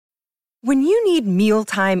When you need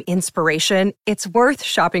mealtime inspiration, it's worth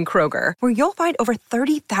shopping Kroger, where you'll find over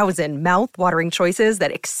 30,000 mouth-watering choices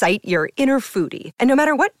that excite your inner foodie. And no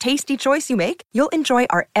matter what tasty choice you make, you'll enjoy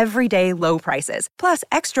our everyday low prices, plus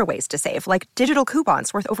extra ways to save, like digital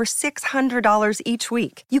coupons worth over $600 each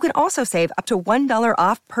week. You can also save up to $1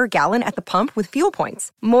 off per gallon at the pump with fuel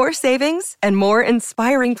points. More savings and more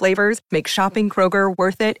inspiring flavors make shopping Kroger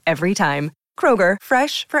worth it every time. Kroger,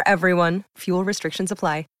 fresh for everyone. Fuel restrictions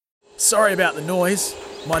apply. Sorry about the noise.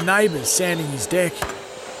 My neighbour's sanding his deck.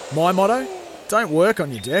 My motto? Don't work on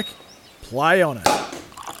your deck, play on it.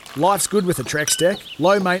 Life's good with a Trex deck.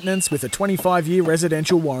 Low maintenance with a 25-year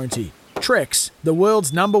residential warranty. Trex, the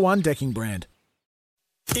world's #1 decking brand.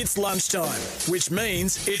 It's lunchtime, which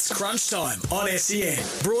means it's crunch time on SEN.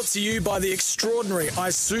 Brought to you by the extraordinary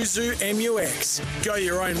Isuzu MU-X. Go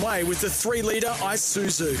your own way with the 3-litre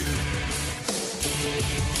Isuzu.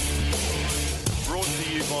 Brought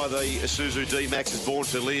to you by the Isuzu D-Max is born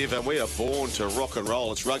to live, and we are born to rock and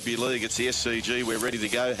roll. It's rugby league, it's the SCG, we're ready to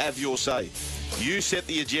go. Have your say. You set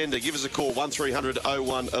the agenda. Give us a call, 1300 01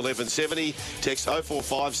 1170. Text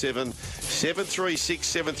 0457 736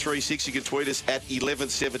 736. You can tweet us at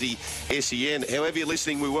 1170 SEN. However you're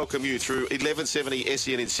listening, we welcome you through 1170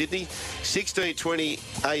 SEN in Sydney, 1620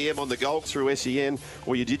 AM on the Gold through SEN,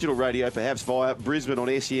 or your digital radio, perhaps via Brisbane on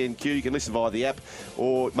SENQ. You can listen via the app,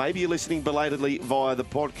 or maybe you're listening belatedly via the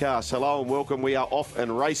podcast. Hello and welcome. We are off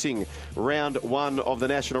and racing round 1 of the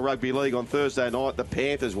National Rugby League on Thursday night. The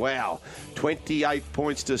Panthers, wow, 28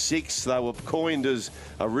 points to 6. They were coined as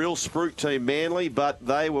a real spruik team, Manly, but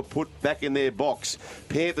they were put back in their box.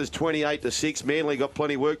 Panthers 28 to 6. Manly got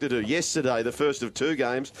plenty of work to do. Yesterday, the first of 2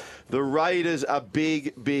 games, the Raiders a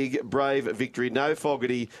big, brave victory. No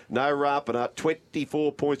Fogarty, no Rapana.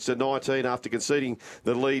 24 points to 19 after conceding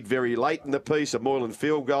the lead very late in the piece. A Moylan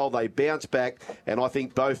field goal. They bounced back, and I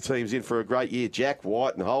think both teams in for a great year. Jack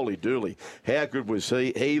White, and holy dooly, how good was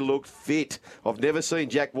he? He looked fit. I've never seen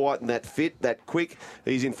Jack White in that fit, that quick.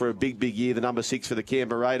 He's in for a big year, the number 6 for the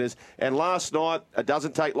Canberra Raiders. And last night, it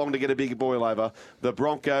doesn't take long to get a big boil over. The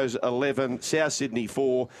Broncos 11, South Sydney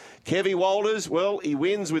 4. Kevy Walters, well, he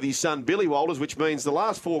wins with his son Billy Walters, which means the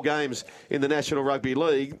last 4 games in the National Rugby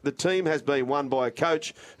League, the team has been won by a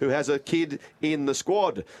coach who has a kid in the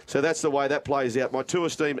squad. So that's the way that plays out. My 2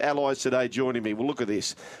 esteemed allies today joining me. Well, look at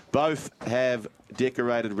this. Both have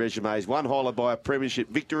decorated resumes. One highlighted by a premiership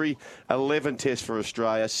victory, 11 tests for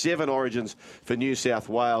Australia, 7 origins for New South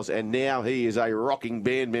Wales, and now he is a rocking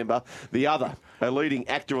band member. The other, a leading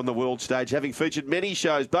actor on the world stage, having featured many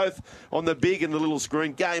shows, both on the big and the little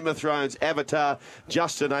screen, Game of Thrones, Avatar,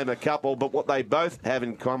 just to name a couple. But what they both have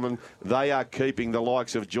in common, they are keeping the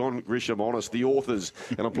likes of John Grisham honest, the authors.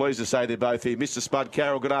 And I'm pleased to say they're both here. Mr. Spud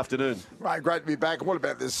Carroll, good afternoon. Right, great to be back. What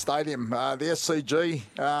about this stadium? The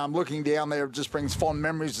SCG, looking down there, just brings fond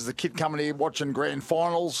memories as a kid coming here watching grand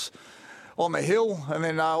finals on the hill, and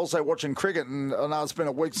then also watching cricket. And I know it's been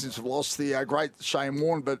a week since we've lost the great Shane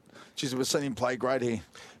Warne, but geez, we've seen him play great here.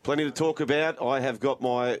 Plenty to talk about. I have got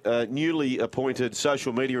my newly appointed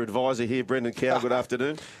social media advisor here, Brendan Cow. Good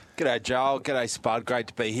afternoon. G'day, Joel. G'day, Spud. Great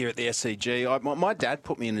to be here at the SCG. My dad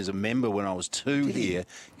put me in as a member when I was 2 here.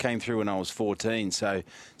 Came through when I was 14, so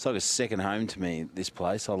it's like a second home to me, this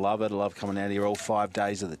place. I love it. I love coming out here all 5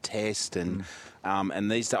 days of the test, and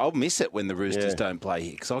these days, I'll miss it when the Roosters don't play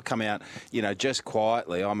here, because I'll come out, just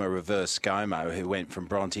quietly. I'm a reverse ScoMo who went from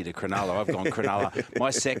Bronte to Cronulla. I've gone Cronulla. My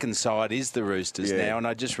second side is the Roosters now, and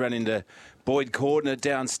I just ran into Boyd Cordner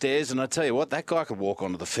downstairs, and I tell you what, that guy could walk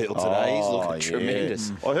onto the field today. He's looking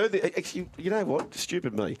tremendous. I heard that. Actually, you know what?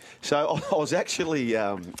 Stupid me. So I was actually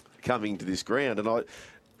coming to this ground, and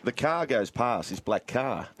the car goes past, this black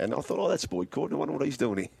car, and I thought, oh, that's Boyd Cordner. I wonder what he's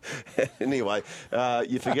doing here. Anyway,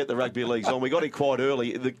 you forget the rugby league's on. We got here quite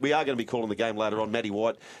early. We are going to be calling the game later on. Matty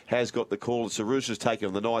White has got the call. It's the Roosters taking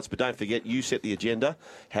on the Knights, but don't forget, you set the agenda.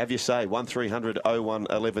 Have your say. 1300 01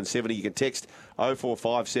 1170. You can text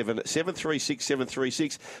 0457 736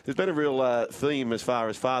 736. There's been a real theme as far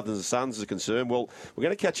as fathers and sons are concerned. Well, we're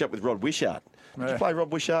going to catch up with Rod Wishart. Did you play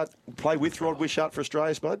with Rod Wishart for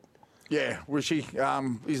Australia, Spud? Yeah, Wishy.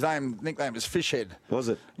 His nickname is Fishhead. Was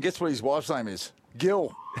it? Guess what his wife's name is?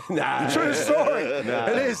 Gil. No. True story. No.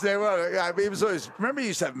 It is. He was always, remember he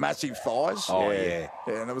used to have massive thighs? Oh, yeah.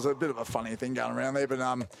 Yeah, and there was a bit of a funny thing going around there.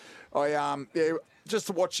 But just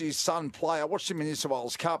to watch his son play, I watched him in the New South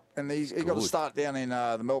Wales Cup, and he got to start down in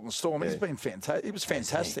the Melbourne Storm. He's been fantastic. He was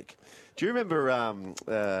fantastic. Do you remember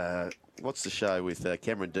what's the show with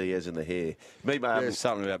Cameron Diaz and the hair?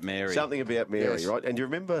 Something about Mary. Something about Mary, yes. right? And do you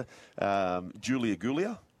remember Julia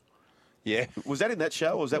Gulia? Yeah. Was that in that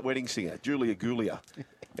show, or was that Wedding Singer? Julia Gulia.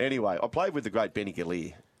 Anyway, I played with the great Benny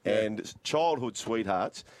Gallier. and childhood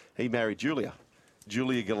sweethearts. He married Julia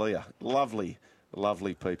Galea.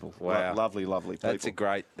 Lovely people. Wow. Lovely people. That's a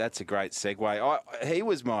great segue. He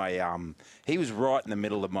was he was right in the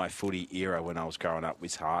middle of my footy era when I was growing up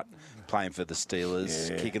with Hart, playing for the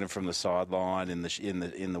Steelers, kicking it from the sideline in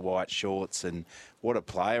the white shorts, and what a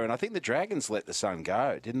player. And I think the Dragons let the son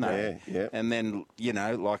go, didn't they? Yeah. And then,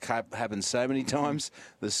 like happens so many times,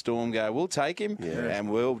 the Storm go, we'll take him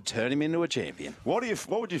and we'll turn him into a champion. What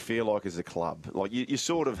would you feel like as a club? Like you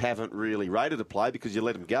sort of haven't really rated a play because you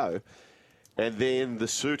let him go. And then the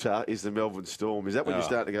suitor is the Melbourne Storm. Is that when you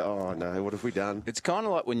start to go, oh, no, what have we done? It's kind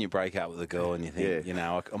of like when you break up with a girl and you think,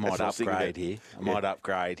 I might upgrade here. I might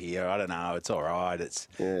upgrade here. I don't know. It's all right.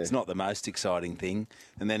 It's not the most exciting thing.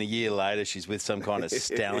 And then a year later, she's with some kind of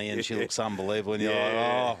stallion. She looks unbelievable. And you're like,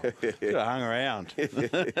 oh, could have hung around.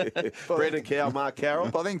 Brendan Cow, Mark Carroll.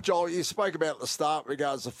 But I think, Joel, you spoke about at the start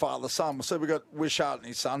regards to father-son. So we've got Wishart and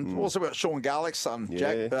his son. We've also got Sean Garlick's son,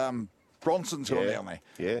 Jack. Bronson's gone down there.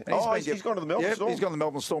 Yeah. He's gone to the Melbourne Storm? He's gone to the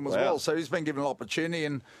Melbourne Storm as well. So he's been given an opportunity.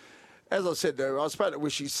 And as I said, I spoke to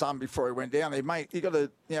Wishy's son before he went down there. Mate, you got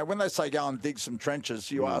to, when they say go and dig some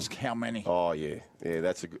trenches, you ask how many. Oh, yeah. Yeah,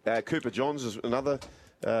 that's a good. Cooper Johns is another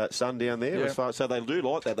son down there. So they do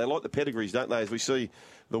like that. They like the pedigrees, don't they? As we see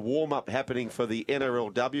the warm-up happening for the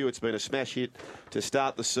NRLW. It's been a smash hit to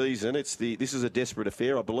start the season. This is a desperate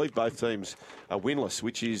affair. I believe both teams are winless,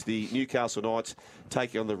 which is the Newcastle Knights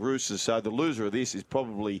taking on the Roosters. So the loser of this is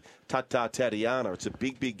probably Tatiana. It's a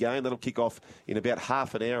big game. That'll kick off in about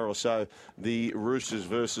half an hour or so. The Roosters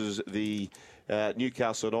versus the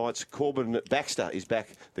Newcastle Knights. Corbin Baxter is back,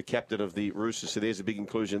 the captain of the Roosters. So there's a big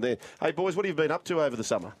inclusion there. Hey, boys, what have you been up to over the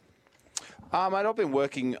summer? Mate, I've been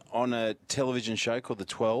working on a television show called The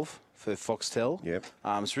 12 for Foxtel. Yep.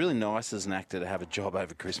 It's really nice as an actor to have a job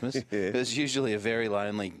over Christmas. It's usually a very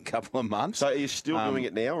lonely couple of months. So are you still doing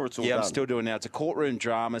it now, or it's all done? I'm still doing it now. It's a courtroom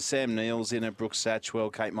drama. Sam Neill's in it, Brooke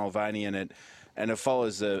Satchwell, Kate Mulvaney in it, and it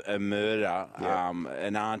follows a murder,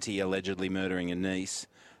 an auntie allegedly murdering a niece.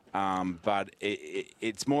 But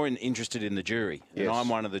it's more interested in the jury. Yes. And I'm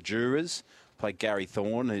one of the jurors. Play Gary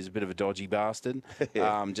Thorne, who's a bit of a dodgy bastard.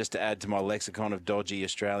 Just to add to my lexicon of dodgy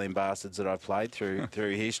Australian bastards that I've played through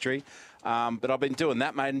history. But I've been doing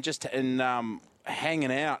that, mate, and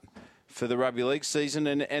hanging out for the rugby league season,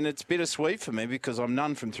 and it's bittersweet for me because I'm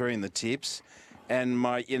none from three in the tips. And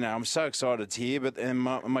I'm so excited to hear, but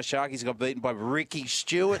my Sharkies got beaten by Ricky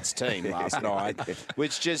Stewart's team last night,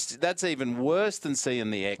 that's even worse than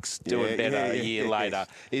seeing the X doing better a year later.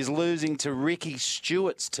 Is losing to Ricky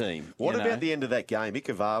Stewart's team. What about the end of that game,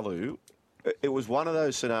 Ikevalu? It was one of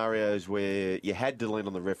those scenarios where you had to lean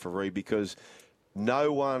on the referee because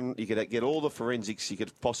no one, you could get all the forensics you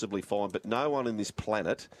could possibly find, but no one in this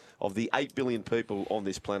planet, of the 8 billion people on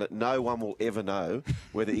this planet, no one will ever know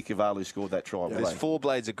whether Ikevalu scored that try. There's 4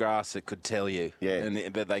 blades of grass that could tell you,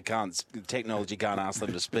 but they can't. Technology can't ask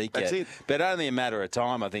them to speak That's yet. it. But only a matter of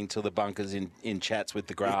time, I think, till the bunker's in chats with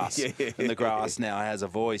the grass, and the grass now has a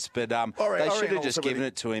voice. But they should have just given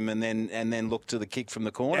it to him and then looked to the kick from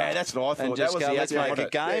the corner. Yeah, that's what I thought. And just let's make a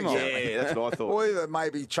game of it. Yeah, that's what I thought. Or either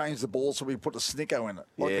maybe change the ball so we put a snicko in it,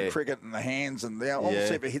 like the cricket and the hands, and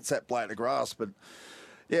obviously if it hits that blade of grass. But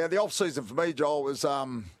the off season for me, Joel, was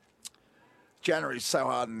January's so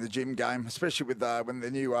hard in the gym game, especially with when the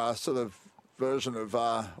new sort of version of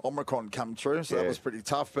Omicron come through. So that was pretty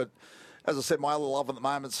tough. But as I said, my other love at the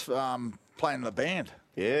moment's playing in the band.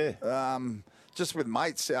 Yeah. Just with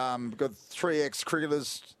mates. We've got 3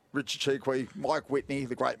 ex-cricketers, Richard Cheekwee, Mike Whitney,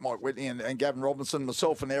 the great Mike Whitney, and Gavin Robinson,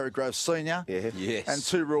 myself and Eric Grove Sr. Yes. And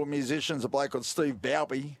 2 real musicians, a bloke called Steve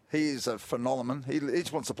Bowby. He is a phenomenon. He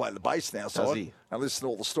just wants to play the bass now, Does he? I listen to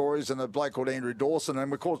all the stories, and a bloke called Andrew Dawson,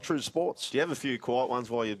 and we're called True Sports. Do you have a few quiet ones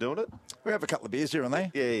while you're doing it? We have a couple of beers here and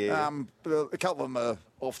there. Yeah. But a couple of them are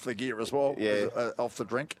off the gear as well. Yeah. Off the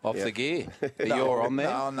drink. Off the gear. But you're on there.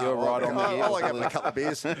 No, You're right on the gear. I like having a couple of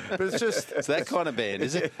beers, but it's just. It's that kind of band,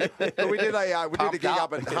 is it? But we did a gig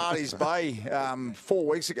up. up at Hardy's Bay 4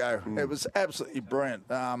 weeks ago. It was absolutely brilliant.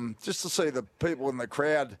 Just to see the people in the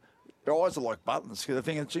crowd. Their eyes are like buttons because they're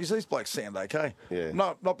thinking, geez, these blokes sound okay. Yeah.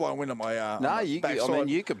 Not blowing wind on my You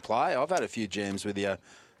can play. I've had a few jams with you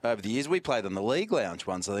over the years. We played on the League Lounge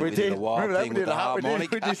once. I think we did the wild thing with the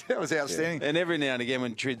harmonica. That was outstanding. And every now and again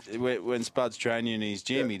when Spud's training in his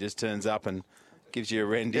gym, he just turns up and gives you a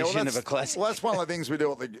rendition of a classic. Well, that's one of the things we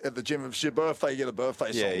do at the gym. If it's your birthday, you get a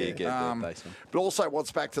birthday song. Yeah, you get a birthday song. But also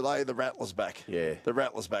what's back today, the Rattler's back. Yeah. The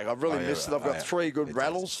Rattler's back. I've really missed it. I've got 3 good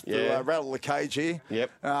rattles to rattle the cage here.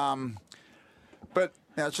 Yep. But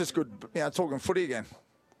it's just good, talking footy again.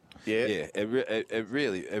 Yeah, it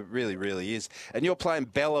really is. And you're playing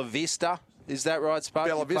Bella Vista. Is that right, Spud?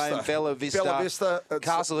 Bella You're playing Vista. Bella Vista. Bella Vista.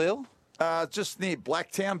 Castle Hill? Just near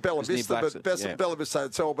Blacktown, Bella Vista, near but Blacktown, yeah. Bella Vista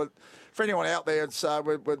Hotel. But for anyone out there, it's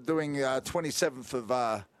we're doing 27th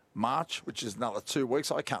of March, which is another 2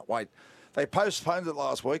 weeks. I can't wait. They postponed it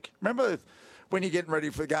last week. Remember when you're getting ready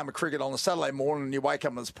for the game of cricket on a Saturday morning and you wake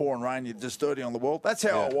up and it's pouring rain, you're just dirty on the world? That's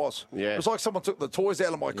how it was. Yeah. It was like someone took the toys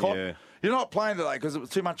out of my cot. Yeah. You're not playing today because it was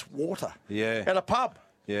too much water. Yeah. At a pub.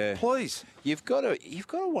 Yeah. Please. You've got to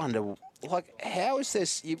wonder, like, how is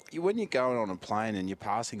this? When you're going on a plane and you're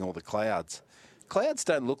passing all the clouds. Clouds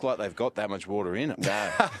don't look like they've got that much water in it.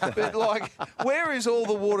 No. But, like, where is all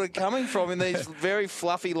the water coming from in these very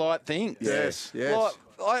fluffy, light things? Yes. Like,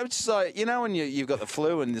 I'm just like, you know, when you've got the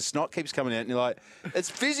flu and the snot keeps coming out and you're like, it's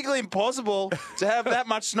physically impossible to have that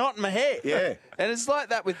much snot in my hair. Yeah. And it's like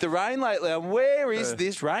that with the rain lately. And where is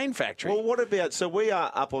this rain factory? Well, what about, so we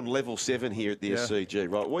are up on level 7 here at the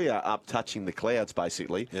SCG, right? We are up touching the clouds,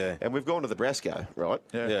 basically. Yeah. And we've gone to the Brasco, right?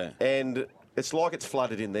 Yeah. And it's like it's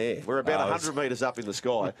flooded in there. We're about 100 metres up in the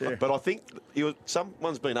sky. But I think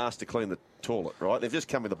someone's been asked to clean the toilet, right? They've just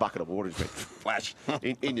come with a bucket of water and just went flash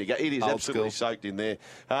in you go. It is Old absolutely school. soaked in there.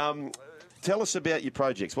 Tell us about your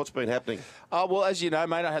projects. What's been happening? Oh, well, as you know,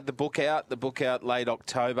 mate, I had the book out late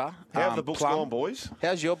October. How have the books Plum. gone, boys?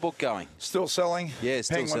 How's your book going? Still selling. Yeah,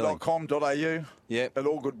 still selling. Penguin.com.au. Yeah. At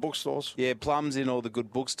all good bookstores. Yeah, Plum's in all the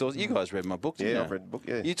good bookstores. You guys read my book, didn't you? Yeah, I've read the book,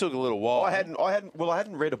 yeah. You took a little while. I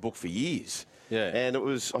hadn't read a book for years. Yeah. And I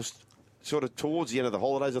was sort of towards the end of the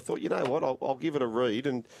holidays, I thought, you know what, I'll give it a read,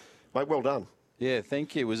 and mate, well done. Yeah,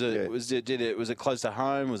 thank you. Was it close to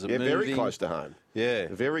home? Was it moving? Very close to home. Yeah.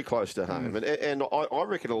 Very close to home. And I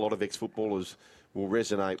reckon a lot of ex-footballers will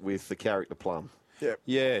resonate with the character Plum. Yeah.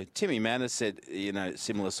 Yeah, Timmy Manners said,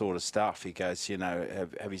 similar sort of stuff. He goes,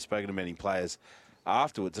 have you spoken to many players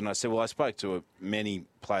afterwards? And I said, well, I spoke to many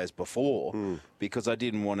players before because I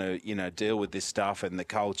didn't want to, deal with this stuff and the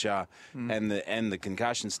culture and the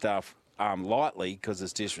concussion stuff lightly because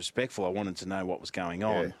it's disrespectful. I wanted to know what was going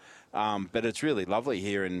on. Yeah. But it's really lovely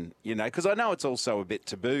here, and because I know it's also a bit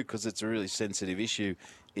taboo because it's a really sensitive issue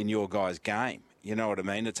in your guys' game. You know what I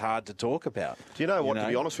mean? It's hard to talk about. Do you know what? To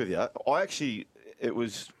be honest with you, I actually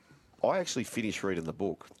finished reading the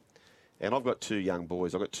book, and I've got 2 young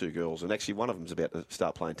boys. I've got 2 girls, and actually one of them's about to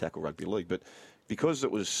start playing tackle rugby league. But because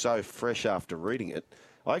it was so fresh after reading it,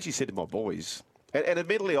 I actually said to my boys. And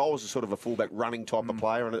admittedly, I was a sort of a fullback running type of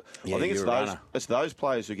player, and I think it's those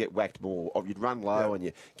players who get whacked more. You'd run low and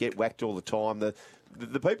you get whacked all the time.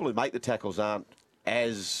 The people who make the tackles aren't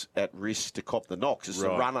as at risk to cop the knocks. It's the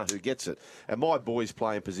runner who gets it. And my boys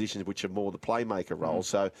play in positions which are more the playmaker role,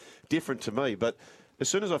 so different to me. But as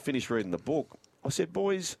soon as I finished reading the book, I said,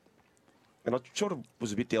 boys, and I sort of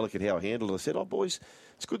was a bit delicate how I handled it. I said, boys,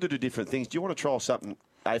 it's good to do different things. Do you want to try something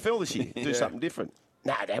AFL this year? Do something different?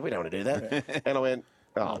 No, Dad, we don't want to do that. And I went,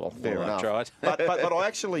 well, fair enough. Tried. but I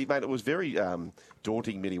actually, mate, it was very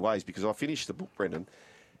daunting in many ways because I finished the book, Brendan,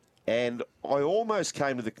 and I almost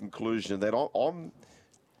came to the conclusion that I'm,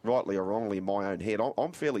 rightly or wrongly in my own head,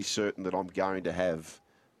 I'm fairly certain that I'm going to have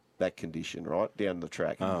that condition, right, down the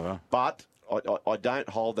track. Oh, right. But I don't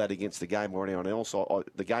hold that against the game or anyone else.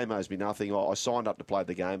 The game owes me nothing. I signed up to play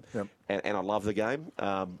the game, and I love the game.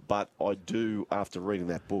 But I do, after reading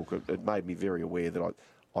that book, it made me very aware that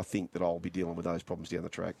I think that I'll be dealing with those problems down the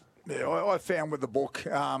track. Yeah, I found with the book,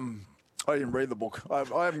 I didn't read the book. I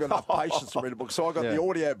haven't got enough patience to read a book, so I got the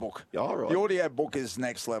audio book. Oh, right. The audio book is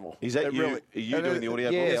next level. Is that you? Really, Are you doing the audio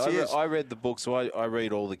book? Yeah, Yes, I read the book, so I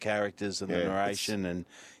read all the characters and the narration, and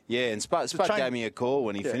Spud change- gave me a call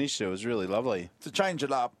when he finished it. It was really lovely. To change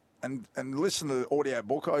it up and listen to the audio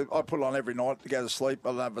book, I put it on every night to go to sleep. I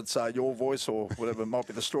don't know if it's your voice or whatever, it might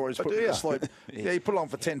be the stories put me to sleep. Yeah, you put it on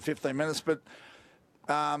for 10, 15 minutes, but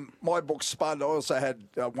my book, Spud, I also had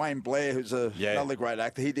Wayne Blair, who's another great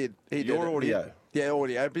actor. He did audio? Yeah,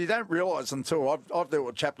 audio. But you don't realise until I've done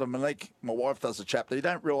a chapter. Monique, my wife, does a chapter. You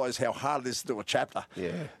don't realise how hard it is to do a chapter.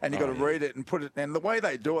 Yeah. And you've got to read it and put it. And the way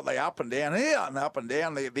they do it, they up and down here and up and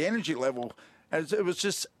down. The energy level, and it was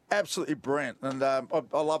just absolutely brilliant. And I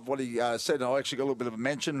love what he said. And I actually got a little bit of a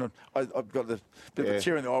mention. I've got a bit of a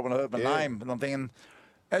tear in the eye when I heard my name. And I'm thinking,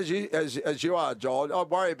 as you are, Joel, I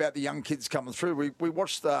worry about the young kids coming through. We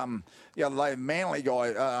watched the other day, Manly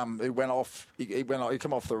guy who went off. He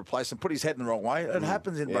came off the replacement, put his head in the wrong way. It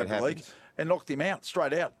happens in rugby league, and knocked him out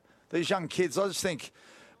straight out. These young kids, I just think,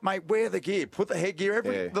 mate, wear the gear, put the headgear.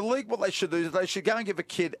 The league, what they should do is they should go and give a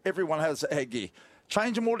kid. Everyone has a headgear.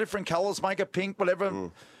 Change them all different colours, make it pink, whatever.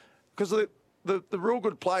 Because the real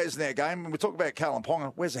good players in our game, when we talk about Callum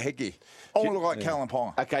Ponga, where's the headgear? I want to look like Callum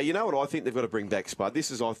Ponga. Okay, you know what I think they've got to bring back, Spud?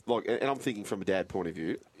 This is and I'm thinking from a dad point of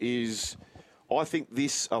view, is I think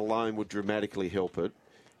this alone would dramatically help it.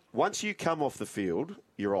 Once you come off the field,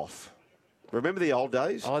 you're off. Remember the old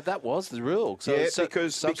days? Oh, that was the rule. So yeah,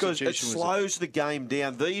 because it slows the game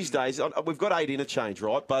down. These days, we've got 8 interchange,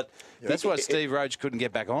 right? But that's why Steve Roach couldn't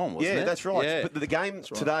get back on, wasn't it? Yeah, that's right. Yeah. But the game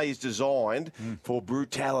today is designed for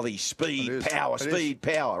brutality, speed,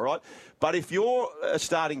 power, right? But if you're a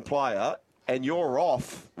starting player and you're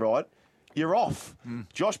off, right, you're off.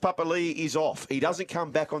 Josh Papali'i is off. He doesn't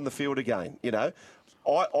come back on the field again, you know.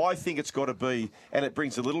 I think it's got to be, and it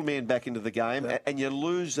brings the little man back into the game, and you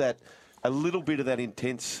lose that a little bit of that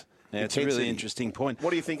intense. Yeah, it's a really interesting point.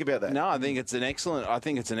 What do you think about that? No, I think it's an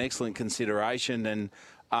excellent consideration, and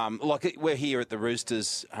like we're here at the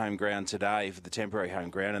Roosters home ground today for the temporary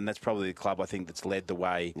home ground, and that's probably the club I think that's led the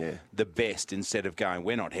way the best. Instead of going,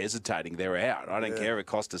 we're not hesitating, they're out. I don't care if it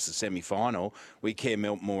cost us a semi-final. We care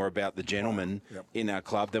more about the gentleman in our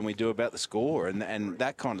club than we do about the score, and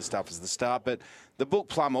that kind of stuff is the start. But the book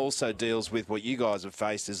Plum also deals with what you guys have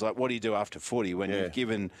faced is like, what do you do after footy when you've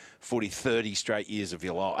given footy 30 straight years of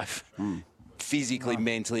your life? Physically,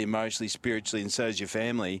 mentally, emotionally, spiritually, and so is your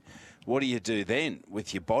family. What do you do then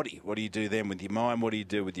with your body? What do you do then with your mind? What do you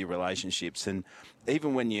do with your relationships? And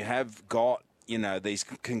even when you have got, you know, these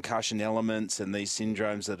concussion elements and these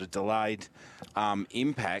syndromes that are delayed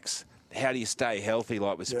impacts, how do you stay healthy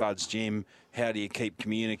like with Spud's Gym? How do you keep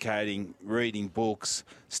communicating, reading books,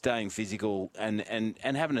 staying physical and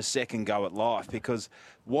having a second go at life? Because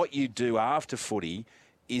what you do after footy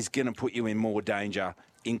is going to put you in more danger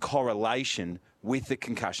in correlation with the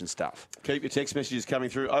concussion stuff. Keep your text messages coming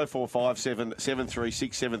through, 0457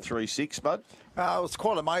 736 736, Bud. It's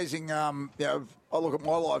quite amazing. You know, I look at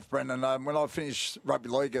my life, Brendan. When I finished rugby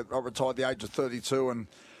league, I retired at the age of 32, and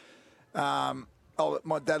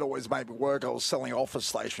my dad always made me work. I was selling office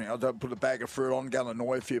stationery. I'd put a bag of fruit on, go and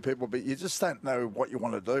annoy a few people, but you just don't know what you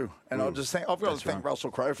want to do. And I just think I've got to thank Russell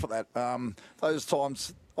Crowe for that. Those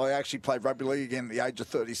times I actually played rugby league again at the age of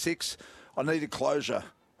 36. I needed closure.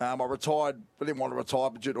 I retired. I didn't want to retire,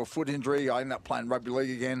 but due to a foot injury, I ended up playing rugby league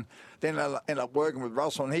again. Then I ended up working with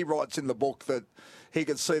Russell, and he writes in the book that he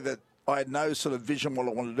could see that I had no sort of vision what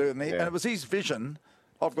I wanted to do. And it was his vision.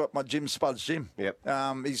 I've got my gym, Spud's Gym.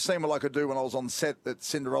 Yep. He's seen what I could do when I was on set at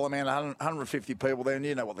Cinderella, man. 150 people there, and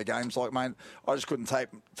you know what the game's like, mate. I just couldn't tape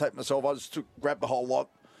myself. I just grabbed the whole lot.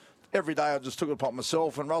 Every day I just took it upon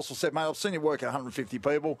myself. And Russell said, mate, I've seen you work at 150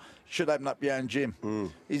 people. You should open up your own gym.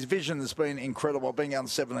 His vision has been incredible. I've been going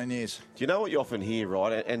 17 years. Do you know what you often hear,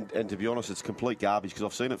 right? And to be honest, it's complete garbage because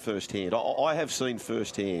I've seen it firsthand. I have seen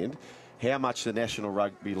firsthand how much the National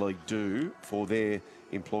Rugby League do for their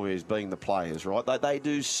employers, being the players, right? They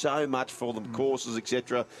do so much for them, courses,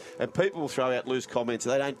 etc. And people will throw out loose comments.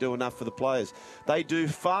 They don't do enough for the players. They do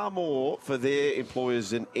far more for their employers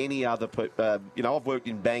than any other. You know, I've worked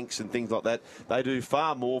in banks and things like that. They do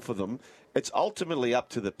far more for them. It's ultimately up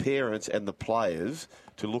to the parents and the players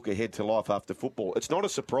to look ahead to life after football. It's not a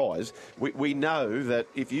surprise. We know that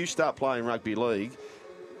if you start playing rugby league,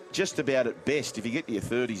 just about at best, if you get to your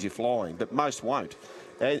 30s, you're flying, but most won't.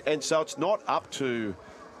 And so it's not up to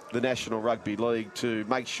the National Rugby League to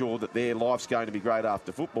make sure that their life's going to be great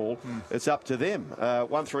after football. It's up to them.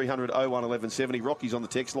 1300 01 1170. Rocky's on the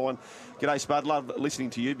text line. G'day, Spud. Love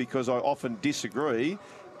listening to you because I often disagree.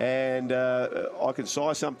 And I can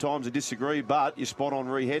sigh sometimes and disagree, but you're spot on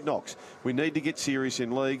re head knocks. We need to get serious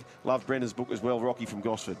in league. Love Brendan's book as well, Rocky from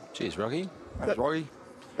Gosford. Cheers, Rocky. Thanks, Rocky.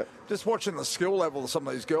 Just watching the skill level of some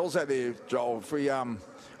of these girls out there, Joel. If we, I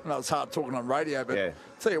know it's hard talking on radio, but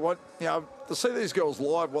tell you what, you know, to see these girls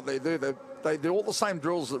live, what they do all the same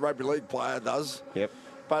drills that a rugby league player does. Yep.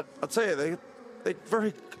 But I tell you, they're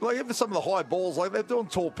very, like even some of the high balls, like they're doing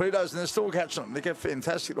torpedoes and they're still catching them. They get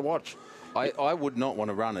fantastic to watch. I would not want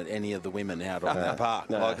to run at any of the women out on that park.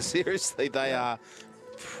 No. Like, seriously, they are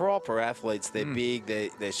proper athletes. They're big,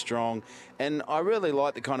 they're strong. And I really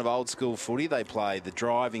like the kind of old school footy they play, the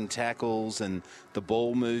driving tackles and the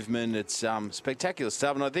ball movement. It's spectacular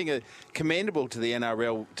stuff. And I think commendable to the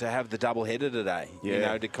NRL to have the double-header today, you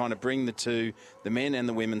know, to kind of bring the men and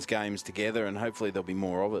the women's games together, and hopefully there'll be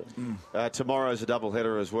more of it. Tomorrow's a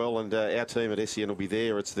double-header as well, and our team at SEN will be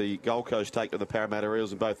there. It's the Gold Coast take to the Parramatta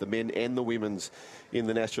Eels in both the men and the women's in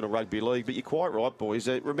the National Rugby League. But you're quite right, boys.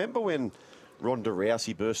 Remember when Ronda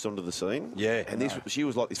Rousey burst onto the scene? Yeah. And she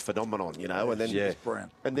was like this phenomenon, you know. And then,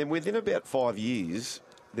 and then within about 5 years,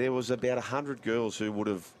 there was about 100 girls who would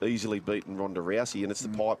have easily beaten Ronda Rousey, and it's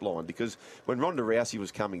the pipeline. Because when Ronda Rousey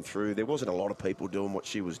was coming through, there wasn't a lot of people doing what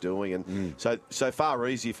she was doing, and so far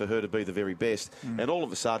easier for her to be the very best. And all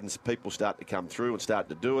of a sudden, people start to come through and start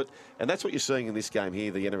to do it. And that's what you're seeing in this game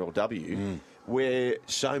here, the NRLW. where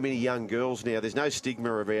so many young girls now, there's no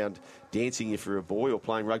stigma around dancing if you're a boy or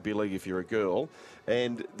playing rugby league if you're a girl.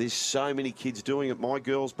 And there's so many kids doing it. My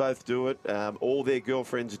girls both do it. All their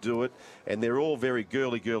girlfriends do it. And they're all very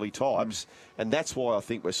girly types. And that's why I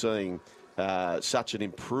think we're seeing such an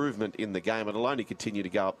improvement in the game. And it'll only continue to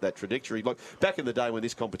go up that trajectory. Like back in the day when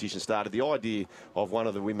this competition started, the idea of one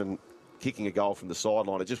of the women kicking a goal from the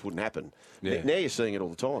sideline, it just wouldn't happen. Yeah. Now you're seeing it all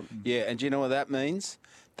the time. Yeah, and do you know what that means?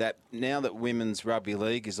 That now that women's rugby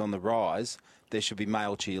league is on the rise, there should be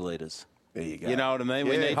male cheerleaders. There you go. You know what I mean?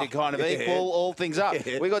 We Yeah. need to kind of equal all things up.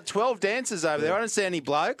 Yeah. We got 12 dancers over there. I don't see any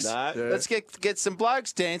blokes. No. Yeah. Let's get some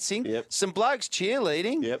blokes dancing, Yep. some blokes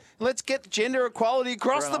cheerleading. Yep. Let's get gender equality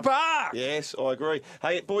across the park. Yes, I agree.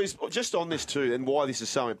 Hey, boys, just on this too, and why this is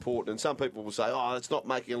so important, and some people will say, oh, it's not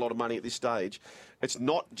making a lot of money at this stage. It's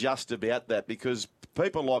not just about that, because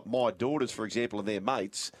people like my daughters, for example, and their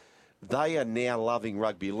mates, they are now loving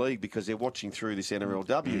rugby league because they're watching through this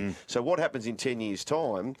NRLW. So what happens in 10 years'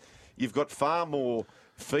 time, you've got far more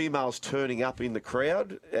females turning up in the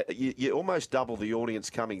crowd. You almost double the audience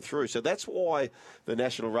coming through. So that's why the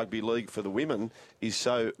National Rugby League for the women is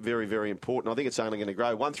so very, very important. I think it's only going to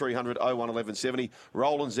grow. 1300 01 1170.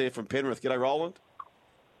 Roland's there from Penrith. G'day, Roland.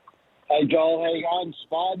 Hey, Joel. How you going?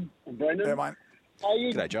 Spud and Brendan. Yeah, mate.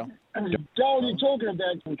 Hey, G'day, Joel. Joel, you're talking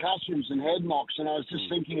about concussions and head knocks, and I was just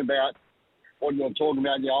thinking about what you were talking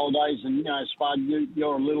about in the old days. And, you know, Spud,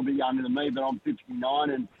 you're a little bit younger than me, but I'm 59,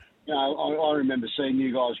 and, you know, I remember seeing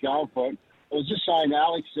you guys going for it. I was just saying to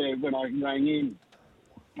Alex there when I rang in,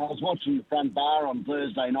 I was watching the front bar on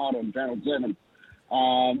Thursday night on Channel 7.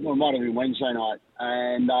 Well, it might have been Wednesday night.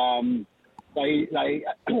 And they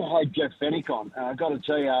had Jeff Fennick on. And I've got to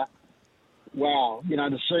tell you, wow, you know,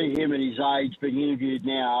 to see him at his age being interviewed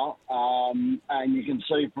now, and you can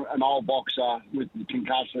see an old boxer with the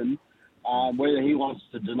concussion, whether he wants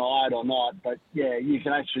to deny it or not, but yeah, you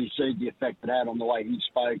can actually see the effect it had on the way he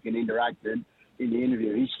spoke and interacted in the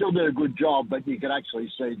interview. He still did a good job, but you could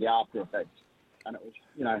actually see the after effects. And it was,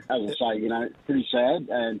 you know, as I say, you know, pretty sad,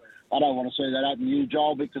 and I don't want to see that happen to you,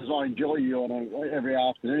 Joel, because I enjoy you every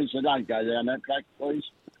afternoon, so don't go down that track, please.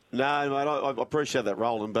 No, mate, I appreciate that,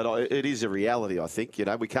 Roland, but it is a reality, I think. You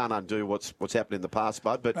know, we can't undo what's happened in the past,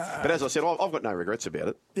 Bud. But as I said, I've got no regrets about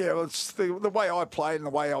it. Yeah, well, it's the way I played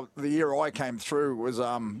and the year I came through was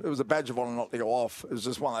it was a badge of honour not to go off. It was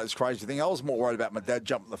just one of those crazy things. I was more worried about my dad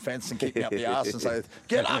jumping the fence and kicking up the arse and say,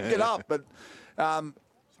 get up. But the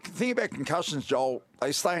thing about concussions, Joel,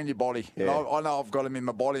 they stay in your body. Yeah. And I know I've got them in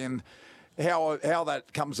my body, and how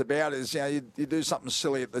that comes about is, you know, you do something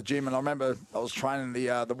silly at the gym. And I remember I was training the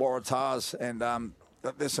Waratahs, and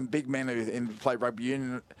there's some big men who play rugby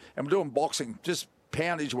union, and we're doing boxing, just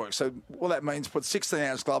poundage work. So what that means, put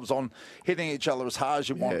 16-ounce gloves on, hitting each other as hard as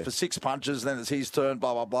you want for 6 punches, then it's his turn,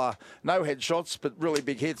 blah, blah, blah. No headshots, but really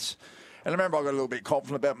big hits. And I remember I got a little bit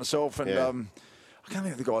confident about myself, and I can't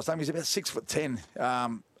think of the guy's name. He's about 6'10".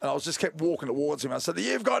 And I was just kept walking towards him. I said,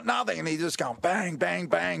 "You've got nothing." And he just going bang, bang,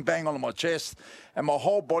 bang, bang onto my chest. And my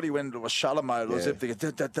whole body went into a shutter mode. As if they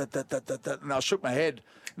go, and I shook my head.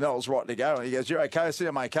 And I was right to go. And he goes, "You're okay?" I said,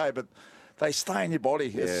 "I'm okay." But they stay in your body.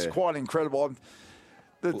 It's quite incredible.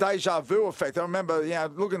 The deja vu effect. I remember, you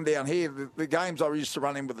know, looking down here, the games I used to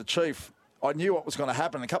run in with the chief, I knew what was going to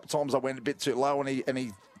happen. A couple of times I went a bit too low, and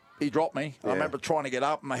he dropped me. I remember trying to get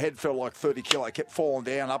up, and my head felt like 30 kilo. I kept falling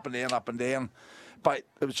down, up and down, up and down. But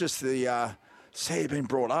it was just the see, being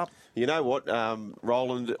brought up. You know what,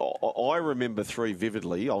 Roland, I remember three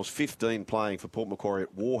vividly. I was 15 playing for Port Macquarie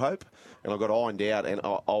at Warhope, and I got ironed out, and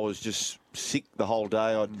I was just sick the whole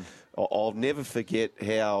day. I'll never forget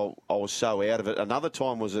how I was so out of it. Another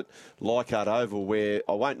time was at Leichhardt Oval, where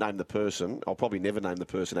I won't name the person. I'll probably never name the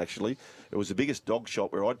person, actually. It was the biggest dog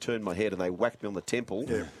shot where I'd turned my head and they whacked me on the temple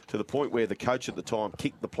to the point where the coach at the time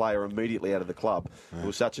kicked the player immediately out of the club. It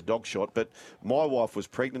was such a dog shot. But my wife was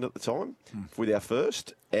pregnant at the time with our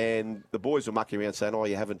first, and the boys were mucking around saying, "Oh,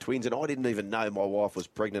 you're having twins." And I didn't even know my wife was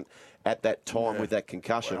pregnant at that time with that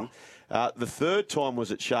concussion. Wow. The third time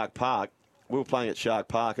was at Shark Park. We were playing at Shark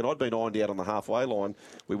Park, and I'd been ironed out on the halfway line.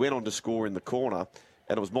 We went on to score in the corner,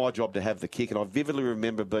 and it was my job to have the kick. And I vividly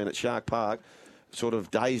remember being at Shark Park, sort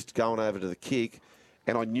of dazed, going over to the kick,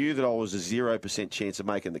 and I knew that I was a 0% chance of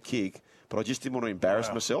making the kick, but I just didn't want to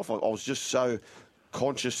embarrass myself. I was just so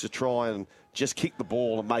conscious to try and just kick the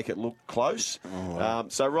ball and make it look close.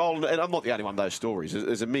 So, Roland, and I'm not the only one of those stories.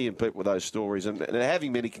 There's a million people with those stories, and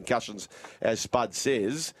having many concussions, as Spud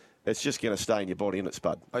says, it's just going to stay in your body, isn't it,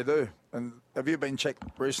 Spud? They do. And have you been checked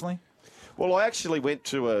recently? Well, I actually went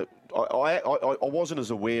to I wasn't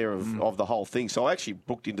as aware of the whole thing, so I actually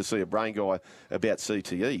booked in to see a brain guy about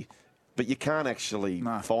CTE. But you can't actually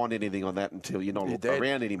find anything on that until you're not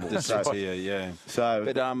around anymore. Yeah. So,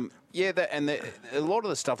 but a lot of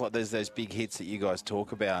the stuff like there's those big hits that you guys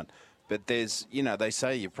talk about. But there's, they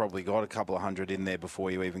say you've probably got a couple of hundred in there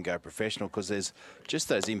before you even go professional, because there's just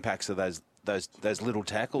those impacts of those little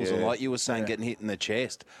tackles, and like you were saying, getting hit in the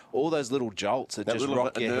chest, all those little jolts that just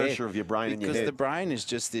rock your head. Of your brain in your head. Because the brain is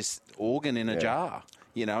just this organ in a jar,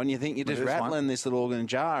 and you think you're just rattling this little organ in a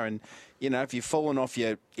jar, and if you've fallen off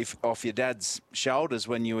your dad's shoulders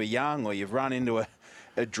when you were young, or you've run into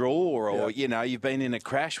a drawer, or you've been in a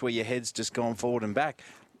crash where your head's just gone forward and back.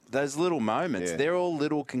 Those little moments, they're all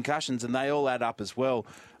little concussions, and they all add up as well.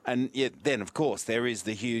 And then, of course, there is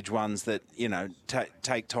the huge ones that,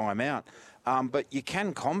 take time out. But you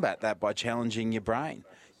can combat that by challenging your brain,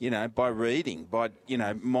 by reading, by,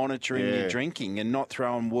 monitoring your drinking and not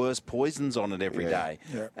throwing worse poisons on it every day.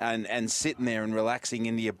 Yeah. And sitting there and relaxing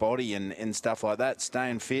into your body and stuff like that,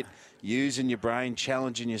 staying fit, using your brain,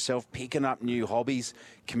 challenging yourself, picking up new hobbies,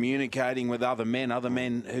 communicating with other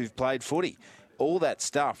men who've played footy. All that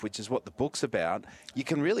stuff, which is what the book's about, you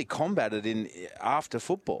can really combat it in after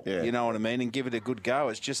football. Yeah. You know what I mean? And give it a good go.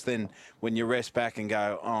 It's just then when you rest back and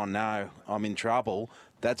go, oh no, I'm in trouble,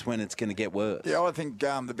 that's when it's going to get worse. Yeah, I think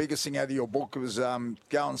the biggest thing out of your book was go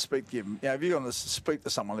and speak to him. If you're going to speak to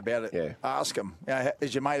someone about it, ask them,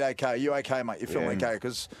 is your mate okay? Are you okay, mate? You feeling okay?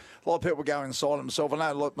 Because a lot of people go inside themselves. I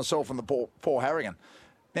know, like myself and the Paul Harrigan.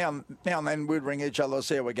 Now and then we'd ring each other to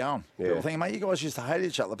see how we're going. People think, mate, you guys used to hate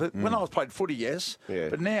each other. But when I was played footy, yes. Yeah.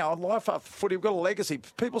 But now, life after footy, we've got a legacy.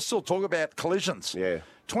 People still talk about collisions. Yeah.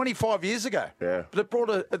 25 years ago. Yeah. But it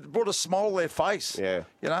brought a smile to their face. Yeah.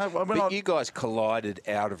 But you guys collided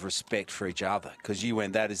out of respect for each other, because you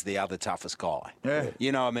went, that is the other toughest guy. Yeah.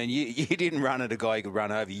 You didn't run at a guy you could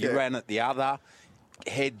run over. You ran at the other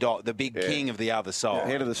head dog, the big king of the other side.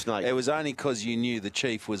 Head of the snake. It was only because you knew the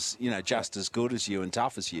chief was, just as good as you and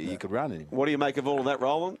tough as you. You could run him. What do you make of all of that,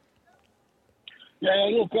 Roland? Yeah,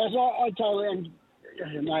 look, guys, I totally,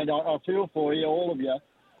 mate, I feel for you, all of you.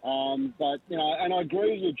 But, and I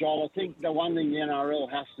agree with you, Joel. I think the one thing the NRL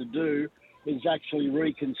has to do is actually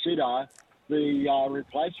reconsider the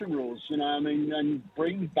replacement rules, and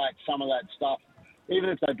bring back some of that stuff. Even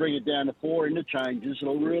if they bring it down to 4 interchanges,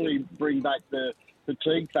 it'll really bring back the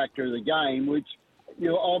fatigue factor of the game, which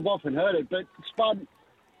I've often heard it. But Spud,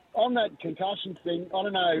 on that concussion thing, I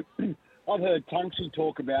don't know. I've heard Tunksy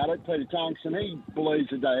talk about it, Peter Tunks, and he believes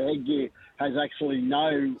that the headgear has actually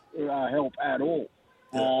no help at all.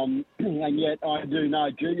 Yeah. And yet I do know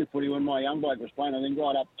junior footy, when my young bloke was playing, I think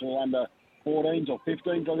right up to under 14s or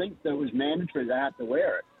 15s, I think, that was mandatory. They had to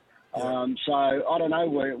wear it. Yeah. So I don't know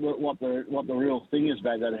what the real thing is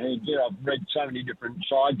about that headgear. I've read so many different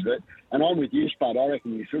sides of it, and I'm with you, Spud. I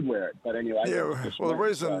reckon you should wear it. But anyway. Yeah, well, the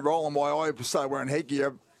reason, Roland, why I started wearing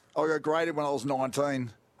headgear, I got graded when I was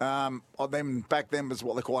 19. Back then was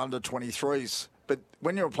what they call under 23s. But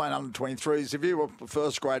when you were playing under 23s, if you were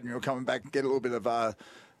first grade and you were coming back and get a little bit of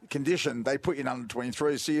condition, they put you in under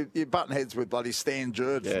 23s. So you button heads with bloody Stan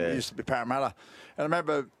Jerd from used to be Parramatta. And I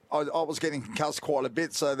remember I was getting concussed quite a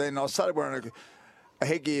bit, so then I started wearing a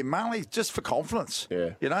headgear mainly just for confidence.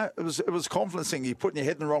 Yeah. It was confidence thing. You're putting your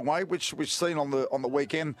head in the wrong way, which we've seen on the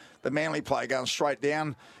weekend. The Manly player going straight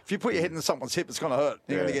down. If you put your head in someone's hip, it's going to hurt.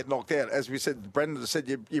 You're going to get knocked out. As we said, Brendan said,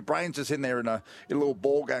 your brain's just in there in a little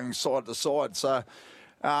ball going side to side. So,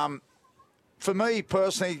 for me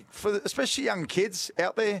personally, for especially young kids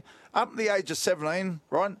out there, up to the age of 17,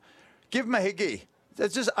 right, give them a headgear.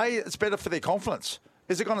 It's better for their confidence.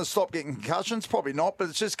 Is it going to stop getting concussions? Probably not, but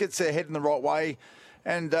it just gets their head in the right way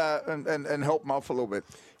and help them off a little bit.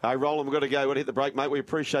 Hey, Roland, we've got to go. We've got to hit the break, mate. We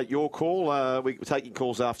appreciate your call. We're taking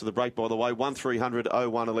calls after the break, by the way. 1300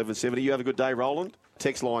 01 1170. You have a good day, Roland.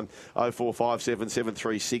 Text line 0457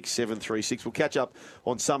 736 736. We'll catch up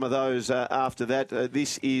on some of those after that.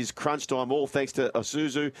 This is Crunch Time, all thanks to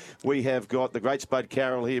Isuzu. We have got the great Spud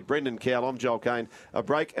Carroll here, Brendan Cowell. I'm Joel Kane. A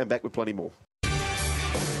break and back with plenty more.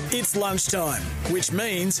 It's lunchtime, which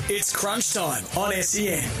means it's crunch time on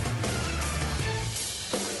SEN.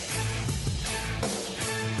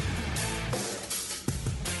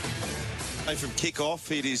 From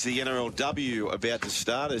kick-off, it is the NRLW about to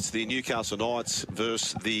start. It's the Newcastle Knights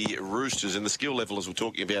versus the Roosters. And the skill level, as we were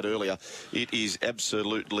talking about earlier, it is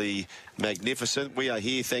absolutely magnificent. We are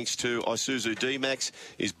here thanks to Isuzu D-Max,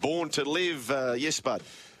 is born to live. Yes, Bud.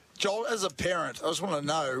 Joel, as a parent, I just want to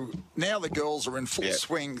know, now the girls are in full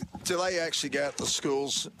swing, do they actually go out to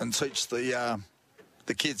schools and teach the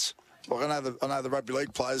kids? Like I know the rugby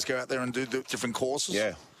league players go out there and do different courses.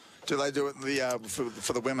 Yeah. do they do it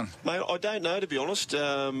for the women? Mate, I don't know, to be honest.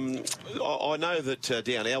 I know that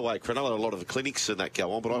down our way, Cronulla, a lot of the clinics and that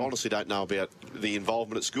go on, but I honestly don't know about the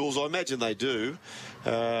involvement at schools. I imagine they do.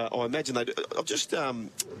 I've just,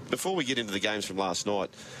 before we get into the games from last night,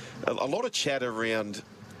 a lot of chat around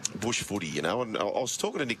bush footy, you know, and I was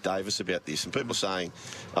talking to Nick Davis about this, and people are saying,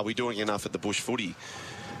 are we doing enough at the bush footy?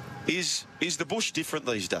 Is the bush different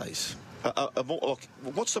these days?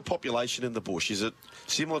 What's the population in the bush? Is it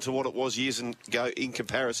similar to what it was years ago in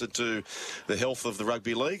comparison to the health of the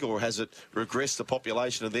rugby league, or has it regressed the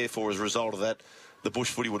population, and therefore as a result of that the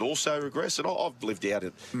bush footy would also regress? And I've lived out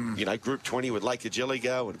in, you know, Group 20 with Lake of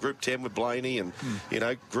Jellicoe and Group 10 with Blaney and, you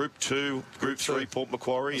know, Group 2, Group 3, Port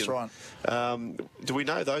Macquarie. That's right. Do we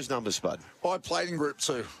know those numbers, Spud? I played in Group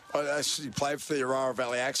 2. I actually played for the Aurora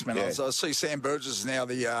Valley Axemen. Yeah. I see Sam Burgess is now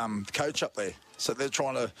the coach up there. So they're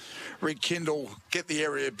trying to rekindle, get the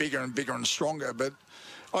area bigger and bigger and stronger. But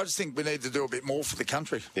I just think we need to do a bit more for the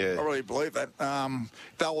country. Yeah. I really believe that.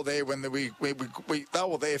 They were there when they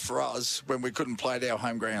were there for us when we couldn't play at our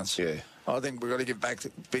home grounds. Yeah. I think we've got to give back to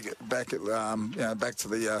the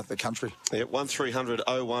country. Yeah, 1300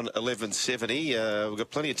 01 1170. We've got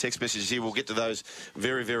plenty of text messages here. We'll get to those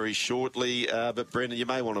very, very shortly. But Brendan, you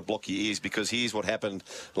may want to block your ears, because here's what happened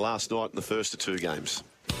last night in the first of two games.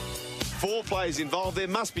 4 players involved. There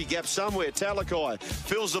must be gaps somewhere. Talakai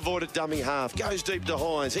fills the void at dummy half. Goes deep to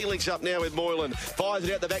Hines. He links up now with Moylan. Fires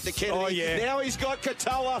it out the back to Kennedy. Oh, yeah. Now he's got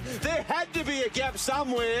Katoa. There had to be a gap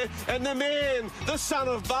somewhere. And the man, the son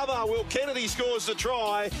of Bubba, Will Kennedy, scores the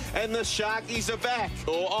try. And the Sharkies are back.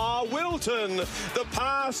 Wilton. The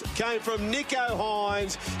pass came from Nico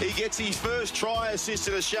Hines. He gets his first try assist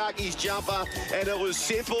to the Sharkies jumper. And it was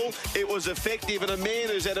simple. It was effective. And a man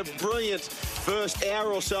who's had a brilliant first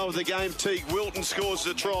hour or so of the game, Teague Wilton, scores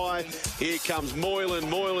the try. Here comes Moylan.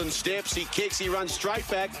 Moylan steps, he kicks, he runs straight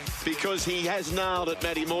back because he has nailed it,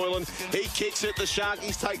 Matty Moylan. He kicks it, the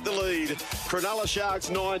Sharkies take the lead. Cronulla Sharks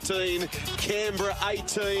 19, Canberra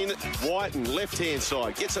 18. Whiten, left-hand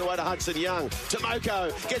side, gets it away to Hudson Young.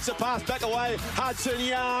 Tomoko gets a pass back away. Hudson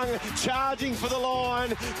Young charging for the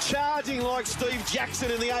line, charging like Steve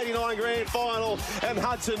Jackson in the 89 grand final. And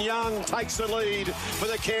Hudson Young takes the lead for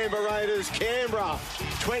the Canberra Raiders. Canberra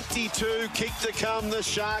 22, kick to come, the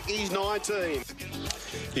Sharkies 19.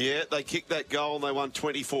 Yeah, they kicked that goal and they won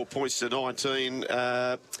 24 points to 19.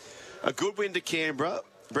 A good win to Canberra.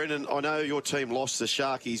 Brendan, I know your team lost the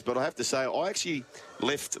Sharkies, but I have to say, I actually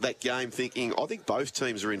left that game thinking, I think both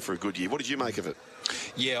teams are in for a good year. What did you make of it?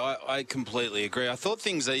 Yeah, I completely agree. I thought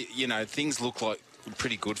things looked like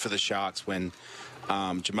pretty good for the Sharks when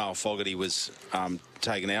Jamal Fogarty was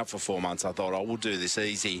taken out for 4 months. I thought, we'll do this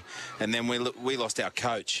easy. And then we lost our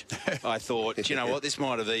coach. I thought, you know what, this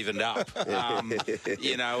might have evened up.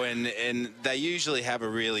 You know, and they usually have a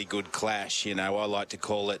really good clash. You know, I like to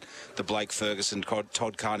call it the Blake Ferguson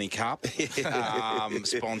Todd Carney Cup,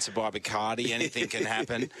 sponsored by Bacardi. Anything can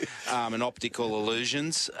happen, and optical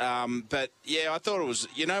illusions. But, yeah, I thought it was,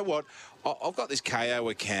 you know what, I've got this KO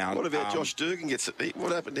account. What about Josh Dugan?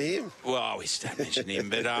 What happened to him? Well, we don't mention him,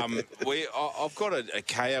 but I've got a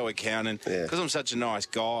KO account, and because I'm such a nice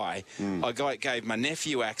guy, I gave my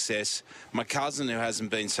nephew access, my cousin who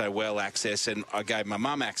hasn't been so well access, and I gave my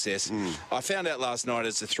mum access. I found out last night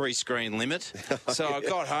it's a 3-screen limit, so I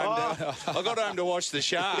got home to watch the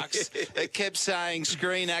Sharks. It kept saying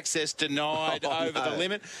screen access denied over the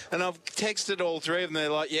limit, and I've texted all three of them. They're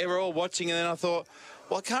like, yeah, we're all watching, and then I thought,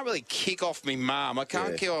 well, I can't really kick off me mum. I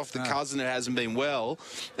can't kick off the cousin who hasn't been well.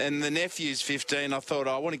 And the nephew's 15. I thought,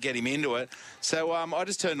 I want to get him into it. So I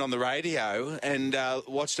just turned on the radio and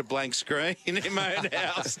watched a blank screen in my own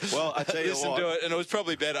house. Well, I tell you Listened what. to it, and it was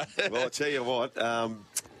probably better. Well, I tell you what.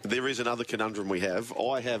 There is another conundrum we have.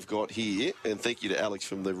 I have got here, and thank you to Alex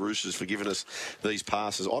from the Roosters for giving us these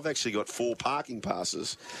passes. I've actually got 4 parking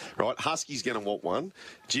passes, right? Husky's going to want one.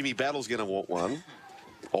 Jimmy Battle's going to want one.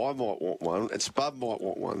 I might want one, and Spud might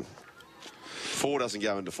want one. 4 doesn't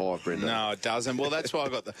go into 5, Brendan. No, it doesn't. Well, that's why I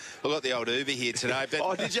got the old Uber here today.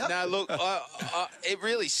 But did you? No, look, it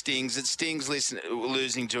really stings. It stings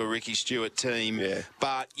losing to a Ricky Stewart team. Yeah.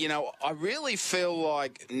 But, you know, I really feel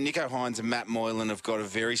like Nico Hines and Matt Moylan have got a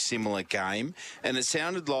very similar game. And it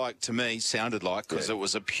sounded like, because it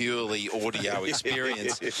was a purely audio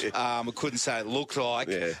experience. I couldn't say it looked like.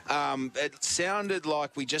 Yeah. It sounded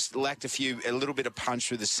like we just lacked a little bit of punch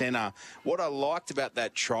through the centre. What I liked about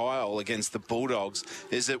that trial against the Bulldogs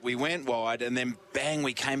is that we went wide and then, bang,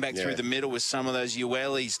 we came back through the middle with some of those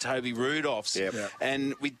Uelis, Toby Rudolphs.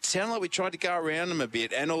 And we sounded like we tried to go around them a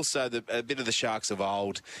bit, and also a bit of the Sharks of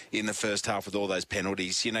old in the first half with all those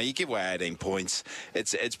penalties. You know, you give away 18 points.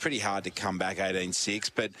 It's pretty hard to come back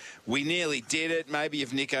 18-6, but we nearly did it. Maybe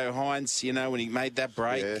if Nico Hines, you know, when he made that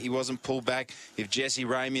break, he wasn't pulled back. If Jesse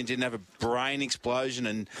Ramian didn't have a brain explosion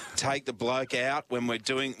and take the bloke out when we're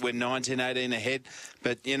 19-18 ahead.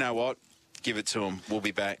 But you know what? Give it to him. We'll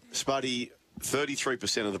be back. Spuddy,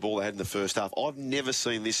 33% of the ball they had in the first half. I've never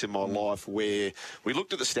seen this in my life where we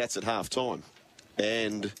looked at the stats at half-time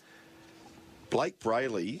and Blake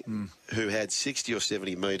Brayley, who had 60 or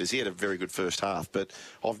 70 metres, he had a very good first half, but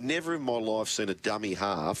I've never in my life seen a dummy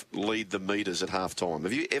half lead the metres at half-time.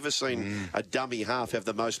 Have you ever seen a dummy half have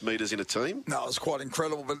the most metres in a team? No, it's quite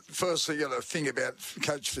incredible. But firstly, you got to think about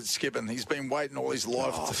Coach Fitzgibbon. He's been waiting all his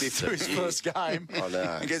life to get through his first game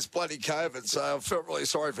against bloody COVID. So I felt really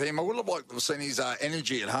sorry for him. I would have liked to have seen his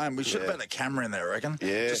energy at home. We should have had a camera in there, I reckon.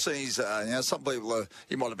 Yeah. Just see his, some people,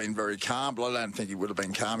 he might have been very calm, but I don't think he would have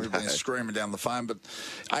been calm. He'd been screaming down the phone. But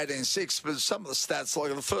 18-6, but some of the stats,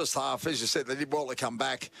 like in the first half, as you said, they did well to come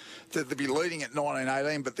back. They'd be leading at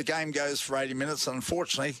 19-18, but the game goes for 80 minutes, and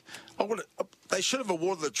unfortunately, they should have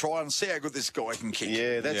awarded the try and see how good this guy can kick.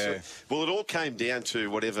 Yeah, that's it. Well, it all came down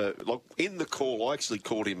to whatever. Like in the call, I actually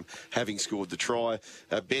called him having scored the try.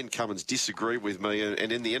 Ben Cummins disagreed with me,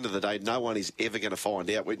 and in the end of the day, no one is ever going to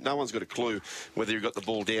find out. No one's got a clue whether he got the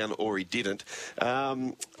ball down or he didn't.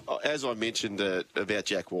 As I mentioned about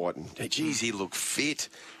Jack Whiten, geez, he looked fit.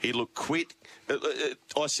 He looked quick.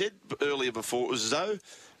 I said earlier before, it was as though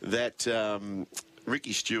that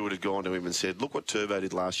Ricky Stewart had gone to him and said, look what Turbo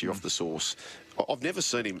did last year off the sauce. I've never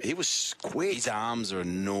seen him. He was quick. His arms are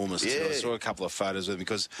enormous too. I saw a couple of photos with him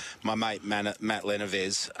because my mate Matt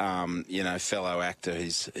Lenovez, fellow actor,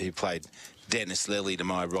 he played Dennis Lilly to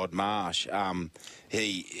my Rod Marsh. Him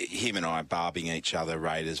and I are barbing each other,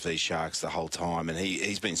 Raiders v Sharks, the whole time, and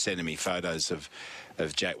he's been sending me photos of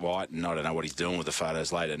Jack White, and I don't know what he's doing with the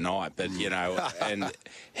photos late at night, but, and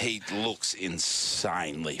he looks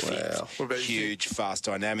insanely fit. Wow. Huge, fast,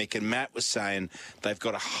 dynamic. And Matt was saying they've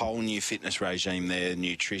got a whole new fitness regime there,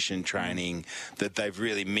 nutrition, training, that they've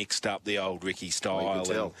really mixed up the old Ricky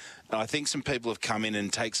style. And I think some people have come in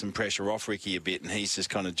and take some pressure off Ricky a bit, and he's just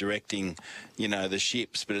kind of directing, the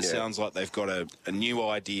ships. But it sounds like they've got a new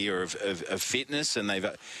idea of fitness, and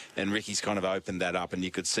Ricky's kind of opened that up. And you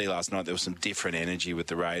could see last night there was some different energy with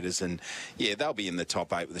the Raiders, and they'll be in the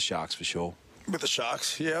top 8 with the Sharks for sure. With the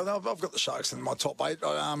Sharks, I've got the Sharks in my top 8.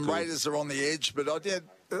 Cool. Raiders are on the edge, but I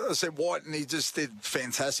said White, and he just did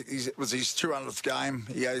fantastic. It was his 200th game.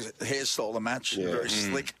 He had a hairstyle to match, very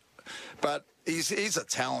slick, but he's a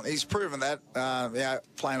talent. He's proven that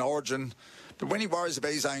playing Origin, but when he worries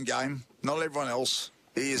about his own game, not everyone else.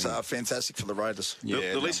 He is fantastic for the Raiders.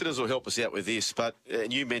 The listeners will help us out with this, but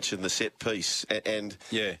you mentioned the set piece, and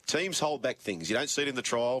teams hold back things. You don't see it in the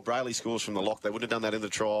trial. Brayley scores from the lock. They wouldn't have done that in the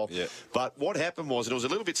trial. Yeah. But what happened was, and it was a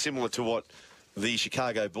little bit similar to what the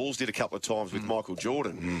Chicago Bulls did a couple of times with Michael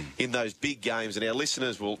Jordan in those big games, and our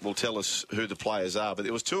listeners will tell us who the players are, but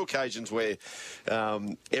there was 2 occasions where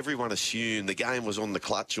everyone assumed the game was on the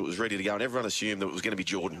clutch, it was ready to go, and everyone assumed that it was going to be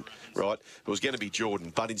Jordan, right? It was going to be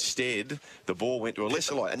Jordan, but instead the ball went to a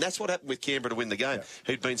lesser light, and that's what happened with Canberra to win the game.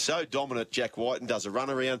 He'd been so dominant, Jack Whiten does a run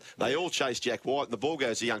around, they all chase Jack Whiten, the ball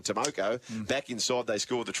goes to young Tomoko, back inside, they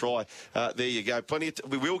scored the try. There you go.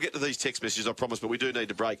 We will get to these text messages, I promise, but we do need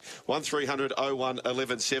to break. 1300 01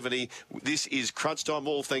 1170. This is Crunch Time,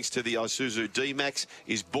 all thanks to the Isuzu D-Max.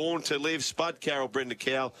 Is born to live. Spud Carroll, Brendan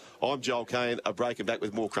Cowell. I'm Joel Kane. A break and back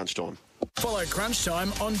with more Crunch Time. Follow Crunch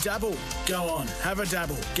Time on Dabble. Go on, have a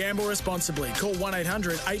dabble. Gamble responsibly. Call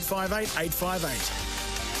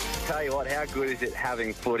 1-800-858-858. Tell you what, how good is it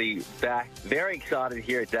having footy back? Very excited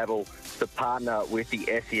here at Dabble to partner with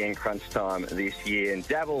the SEN Crunch Time this year. And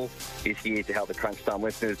Dabble is here to help the Crunch Time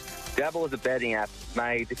listeners. Dabble is a betting app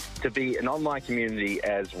made to be an online community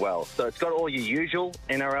as well. So it's got all your usual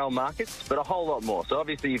NRL markets, but a whole lot more. So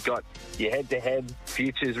obviously you've got your head-to-head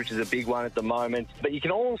futures, which is a big one at the moment. But you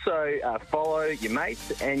can also follow your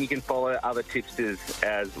mates, and you can follow other tipsters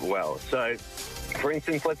as well. So, for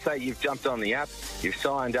instance, let's say you've jumped on the app, you've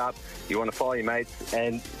signed up, you want to follow your mates,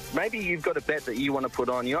 and maybe you've got a bet that you want to put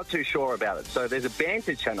on, you're not too sure about it. So there's a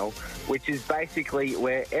banter channel, which is basically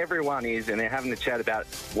where everyone is and they're having a chat about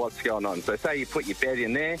what's going on. So say you put your bet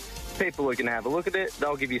in there, people are going to have a look at it,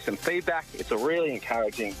 they'll give you some feedback. It's a really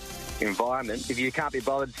encouraging environment. If you can't be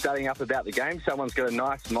bothered studying up about the game, someone's got a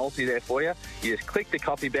nice multi there for you. You just click the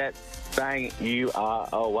copy bet, bang, you are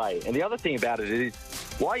away. And the other thing about it is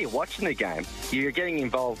while you're watching the game, you're getting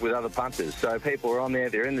involved with other punters. So people are on there,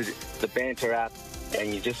 they're in the banter app,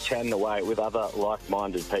 and you're just chatting away with other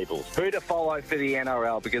like-minded people. Who to follow for the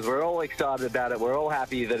NRL, because we're all excited about it. We're all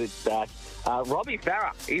happy that it's back. Robbie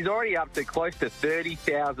Farah, he's already up to close to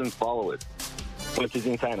 30,000 followers, which is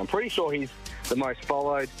insane. I'm pretty sure he's the most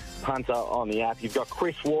followed punter on the app. You've got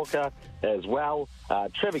Chris Walker as well.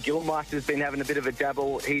 Trevor Gilmeister's been having a bit of a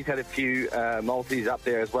dabble. He's had a few multis up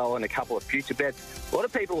there as well and a couple of future bets. A lot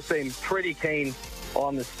of people seem pretty keen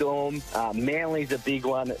on the Storm. Manly's a big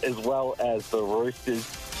one, as well as the Roosters.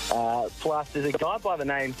 Plus, there's a guy by the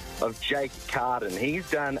name of Jake Carden. He's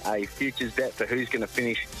done a futures bet for who's going to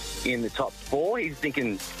finish in the top 4. He's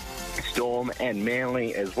thinking Storm and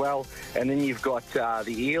Manly as well. And then you've got the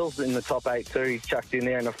Eels in the top 8 too. He's chucked in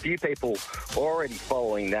there, and a few people already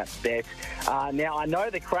following that bet. Now, I know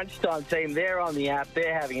the Crunch Time team, they're on the app.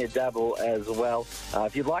 They're having a dabble as well.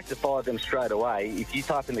 If you'd like to follow them straight away, if you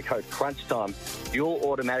type in the code Crunch Time, you'll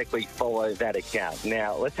automatically follow that account.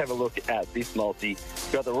 Now, let's have a look at this multi. You've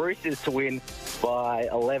got the Roosters to win by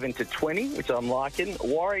 11 to 20, which I'm liking.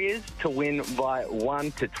 Warriors to win by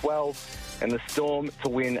 1 to 12. And the Storm to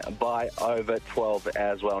win by over 12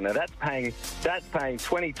 as well. Now that's paying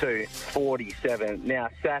 22.47. Now,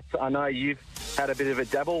 Sats, I know you've had a bit of a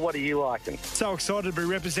dabble. What are you liking? So excited to be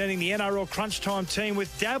representing the NRL Crunch Time team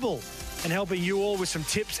with Dabble and helping you all with some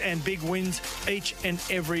tips and big wins each and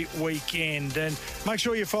every weekend. And make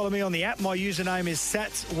sure you follow me on the app. My username is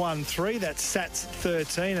Sats13. That's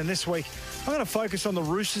Sats13. And this week, I'm going to focus on the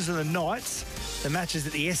Roosters and the Knights. The match is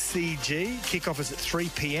at the SCG. Kickoff is at 3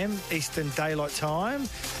 p.m. Eastern Daylight Time.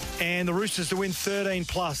 And the Roosters to win 13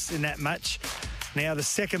 plus in that match. Now, the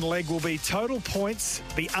second leg will be total points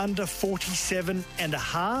be under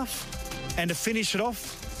 47.5. And to finish it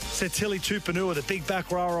off, Satili Tupanua, the big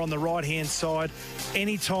back rower on the right-hand side,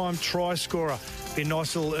 anytime try scorer. Be a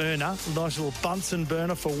nice little earner, nice little Bunsen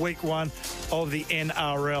burner for week 1 of the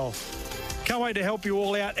NRL. Can't wait to help you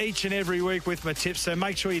all out each and every week with my tips, so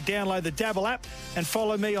make sure you download the Dabble app and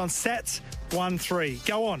follow me on Sats13.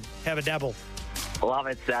 Go on, have a dabble. Love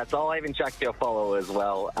it, Sats. I'll even chuck your follow as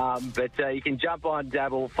well. But you can jump on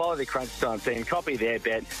Dabble, follow the Crunch Time team, copy their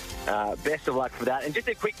bet. Best of luck for that. And just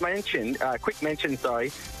a quick mention,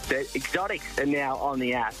 that exotics are now on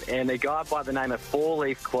the app, and a guy by the name of Four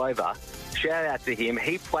Leaf Clover, shout out to him.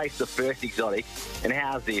 He placed the first exotic, and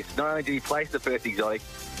how's this? Not only did he place the first exotic,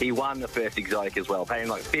 he won the first exotic as well, paying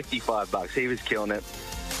like $55. He was killing it.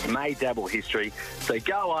 Made Dabble history. So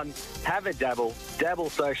go on, have a dabble, dabble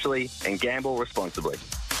socially, and gamble responsibly.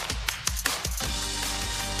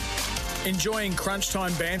 Enjoying Crunch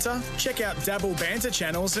Time banter? Check out Dabble banter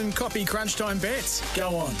channels and copy Crunch Time bets.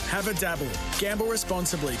 Go on, have a dabble. Gamble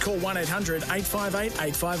responsibly. Call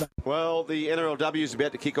 1-800-858-858. Well, the NRLW is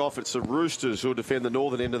about to kick off. It's the Roosters who will defend the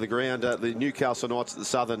northern end of the ground. The Newcastle Knights at the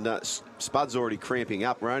southern. Spud's already cramping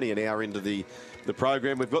up. We're only an hour into the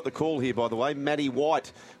program. We've got the call here, by the way. Matty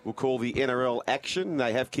White will call the NRL action.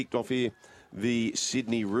 They have kicked off here. The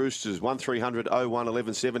Sydney Roosters. 1300 01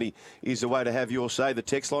 1170 is the way to have your say. The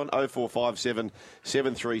text line 0457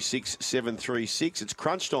 736 736. It's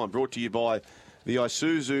Crunch Time, brought to you by the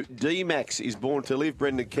Isuzu D-Max is born to live.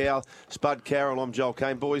 Brendan Cow, Spud Carroll, I'm Joel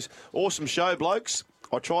Kane. Boys, awesome show, blokes.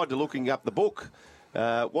 I tried to looking up the book.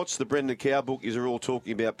 What's the Brendan Cow book is we're all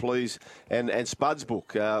talking about, please? And Spud's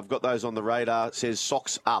book. I've got those on the radar. It says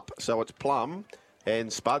Socks Up. So it's Plum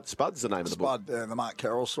and Spud. Spud's the name of the book. Spud, the Mark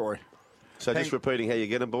Carroll story. So just repeating how you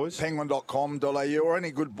get them, boys. Penguin.com.au or any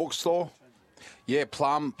good bookstore. Yeah,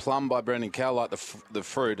 Plum by Brendan Cow, like the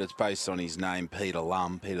fruit. It's based on his name, Peter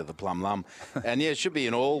Lum, Peter the Plum Lum. And yeah, it should be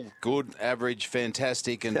in all good, average,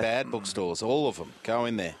 fantastic and bad bookstores. All of them. Go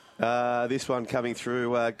in there. This one coming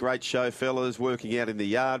through. Great show, fellas. Working out in the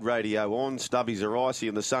yard, radio on. Stubbies are icy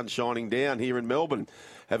and the sun shining down here in Melbourne.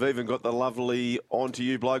 Have even got the lovely On to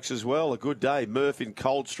you blokes as well. A good day. Murph in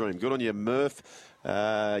Coldstream. Good on you, Murph.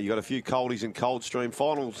 You got a few coldies in Coldstream.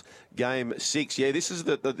 Finals game 6. Yeah, this is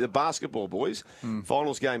the basketball, boys.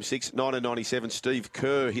 Finals game 6, 1997. Steve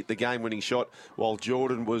Kerr hit the game-winning shot while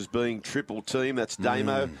Jordan was being triple team. That's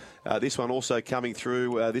Damo. This one also coming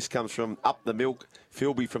through. This comes from Up the Milk.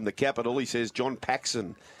 Philby from the Capital. He says John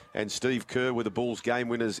Paxson and Steve Kerr were the Bulls game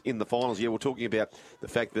winners in the finals. Yeah, we're talking about the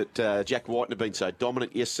fact that Jack Whiten had been so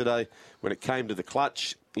dominant yesterday when it came to the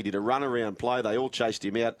clutch. He did a run-around play. They all chased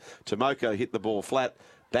him out. Tomoko hit the ball flat,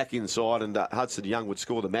 back inside, and Hudson Young would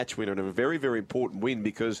score the match winner. And a very, very important win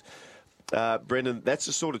because, Brendan, that's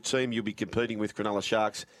the sort of team you'll be competing with, Cronulla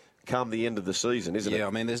Sharks, come the end of the season, isn't it? Yeah, I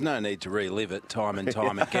mean, there's no need to relive it time and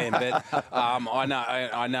time again, but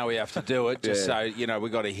I know we have to do it just so,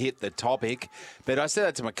 we've got to hit the topic. But I said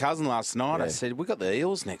that to my cousin last night. I said, we've got the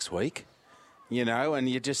Eels next week, and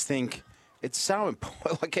you just think it's so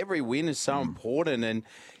important. Like, every win is so important, and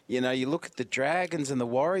you look at the Dragons and the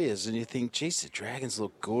Warriors and you think, geez, the Dragons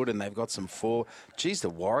look good and they've got some geez, the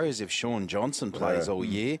Warriors, if Sean Johnson plays all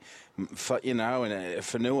year, and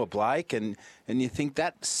Fanua Blake, and you think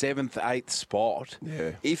that 7th, 8th spot,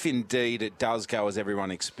 if indeed it does go as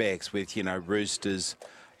everyone expects with, Roosters,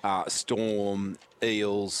 Storm,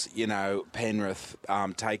 Eels, Penrith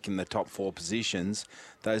taking the top 4 positions,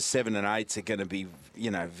 those 7 and 8s are going to be,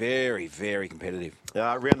 very, very competitive.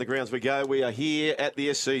 Around the grounds we go. We are here at the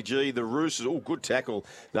SCG. The Roosters, good tackle.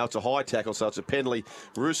 No, it's a high tackle, so it's a penalty.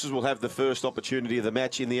 Roosters will have the first opportunity of the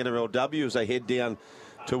match in the NRLW as they head down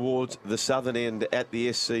towards the southern end at the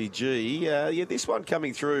SCG. This one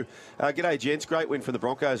coming through. G'day, gents. Great win from the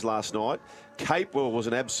Broncos last night. Capewell was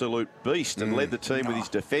an absolute beast and led the team with his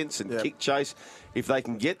defence and kick chase. If they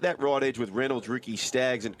can get that right edge with Reynolds, Ricky,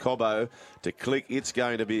 Staggs and Cobbo to click, it's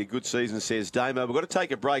going to be a good season, says Damo. We've got to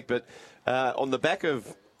take a break, but on the back of,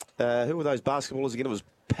 who were those basketballers again? It was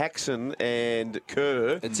Paxson and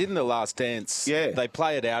Kerr. It's in The Last Dance. Yeah. They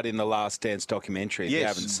play it out in The Last Dance documentary if you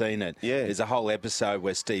haven't seen it. Yeah. There's a whole episode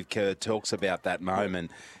where Steve Kerr talks about that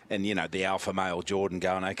moment and, the alpha male Jordan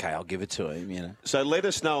going, okay, I'll give it to him, So let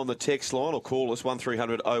us know on the text line or call us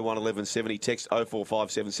 1300 01 1170, text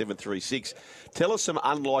 0457 736. Tell us some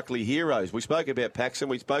unlikely heroes. We spoke about Paxson,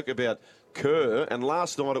 we spoke about Kerr, and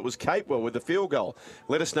last night it was Capewell with the field goal.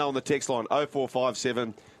 Let us know on the text line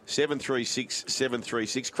 0457 736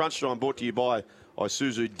 736. Crunch Time brought to you by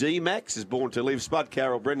Isuzu D-Max is born to live. Spud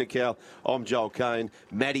Carroll, Brendan Cowell, I'm Joel Kane.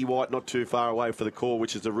 Matty White not too far away for the call,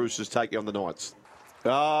 which is the Roosters taking on the Knights.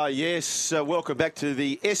 Yes. Welcome back to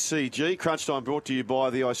the SCG. Crunch Time brought to you by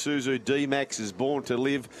the Isuzu D-Max is born to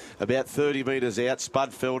live. About 30 metres out.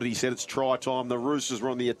 Spud felt it. He said it's try time. The Roosters were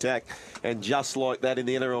on the attack. And just like that in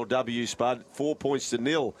the NRLW, Spud,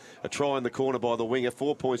 4-0. A try in the corner by the winger.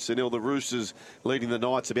 4-0. The Roosters leading the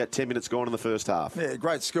Knights. About 10 minutes gone in the first half. Yeah,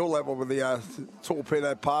 great skill level with the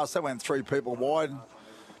torpedo pass. That went 3 people wide.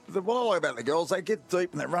 But what I like about the girls, they get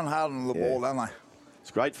deep and they run hard on the ball, don't they? It's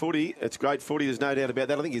great footy. There's no doubt about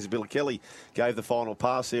that. I think Isabella Kelly gave the final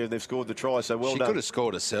pass there and they've scored the try, so well done. She could have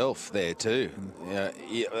scored herself there too.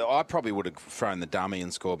 I probably would have thrown the dummy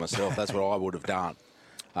and scored myself. That's what I would have done.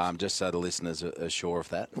 Just so the listeners are sure of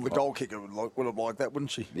that. Well, the goal kicker would have liked that, wouldn't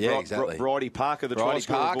she? Yeah, exactly. Bridie Parker, the try Bridie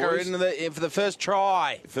scorer, Parker boys. in for the first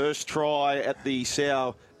try. First try at the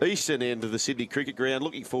south eastern end of the Sydney Cricket Ground.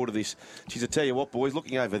 Looking forward to this. Geez, I tell you what, boys,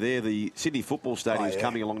 looking over there, the Sydney Football Stadium is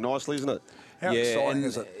coming along nicely, isn't it? How exciting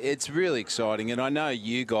is it? It's really exciting, and I know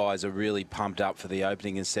you guys are really pumped up for the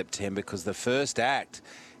opening in September because the first act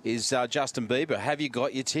is Justin Bieber. Have you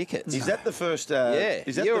got your tickets? Is that the first? Yeah.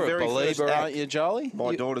 Is that You're the very a believer, first act? aren't you, Jolie?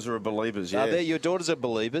 My daughters are believers, yeah. Your daughters are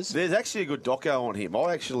believers? There's actually a good doco on him.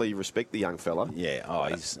 I actually respect the young fella. Yeah,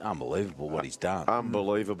 he's unbelievable what he's done.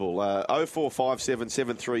 Unbelievable. 0457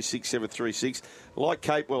 736 736. Like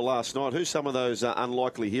Capewell last night, who's some of those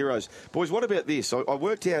unlikely heroes? Boys, what about this? I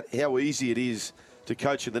worked out how easy it is to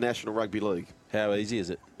coach in the National Rugby League. How easy is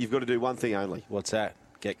it? You've got to do one thing only. What's that?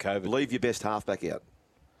 Get COVID. Leave your best halfback out.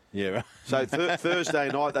 Yeah, right. So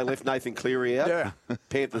Thursday night, they left Nathan Cleary out. Yeah.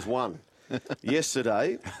 Panthers won.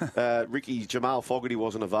 Yesterday, Ricky Jamal Fogarty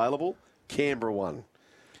wasn't available. Canberra won.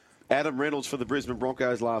 Adam Reynolds for the Brisbane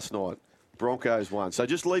Broncos last night. Broncos won. So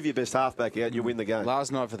just leave your best halfback out and you win the game.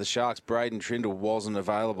 Last night for the Sharks, Braden Trindle wasn't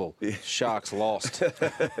available. Sharks lost.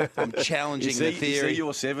 I'm challenging the theory. Is he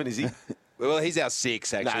your 7, is he? Well, he's our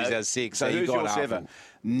 6, actually. No. He's our 6. So you who's got your up 7?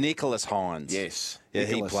 Nicholas Hines. Yes. Yeah,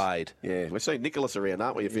 Nicholas. he played. Yeah, we're seeing Nicholas around,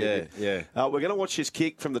 aren't we? Yeah. We're going to watch his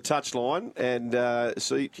kick from the touchline and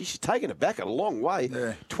see, she's taken it back a long way.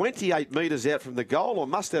 Yeah. 28 metres out from the goal. I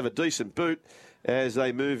must have a decent boot as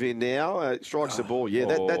they move in now. Strikes the ball. Yeah,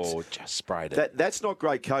 that's just sprayed it. That's not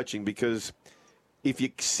great coaching because if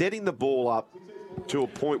you're setting the ball up to a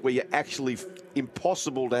point where you're actually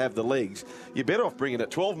impossible to have the legs, you're better off bringing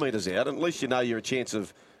it 12 metres out, and at least you know you're a chance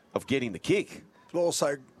of getting the kick.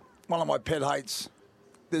 Also, one of my pet hates,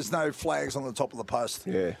 there's no flags on the top of the post.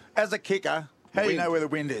 Yeah. As a kicker, how do you Wind. know where the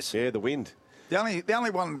wind is? Yeah, the wind. The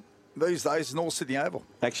only one these days is North Sydney Oval.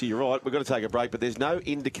 Actually, you're right. We've got to take a break, but there's no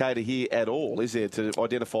indicator here at all, is there, to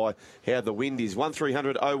identify how the wind is.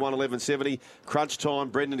 1300 01 1170. Crunch time.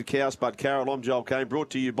 Brendan Cowell, Bud Carroll. I'm Joel Kane. Brought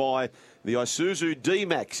to you by the Isuzu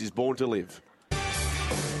D-Max is born to live.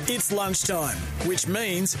 It's lunchtime, which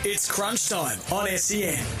means it's crunch time on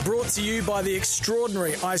SEN. Brought to you by the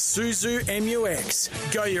extraordinary Isuzu MU-X.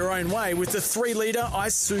 Go your own way with the 3-litre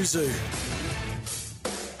Isuzu.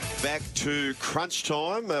 Back to crunch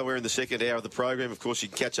time. We're in the second hour of the program. Of course, you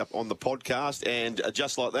can catch up on the podcast. And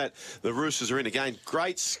just like that, the Roosters are in again.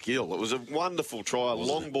 Great skill. It was a wonderful try.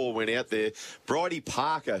 Long ball went out there. Bridie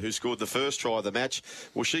Parker, who scored the first try of the match,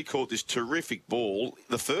 well, she caught this terrific ball.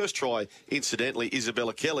 The first try, incidentally,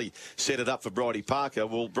 Isabella Kelly set it up for Bridie Parker.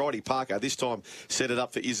 Well, Bridie Parker this time set it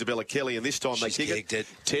up for Isabella Kelly, and this time they kick it.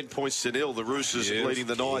 10 points to nil. The Roosters leading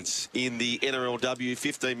the Knights in the NRLW.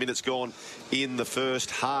 15 minutes gone in the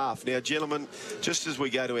first half. Now, gentlemen, just as we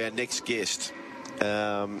go to our next guest,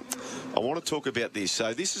 I want to talk about this.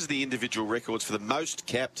 So this is the individual records for the most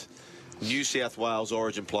capped New South Wales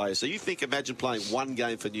Origin players. So you think, imagine playing one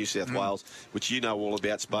game for New South Wales, which you know all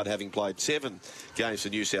about, Spud, having played 7 games for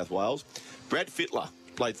New South Wales. Brad Fittler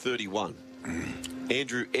played 31.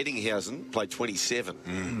 Andrew Eddinghausen played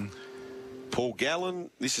 27. Paul Gallen,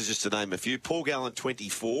 this is just to name a few. Paul Gallen,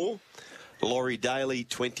 24. Laurie Daly,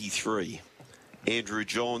 23. Andrew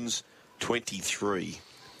Johns, 23.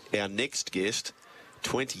 Our next guest,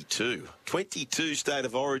 22. 22 State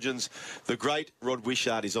of Origins. The great Rod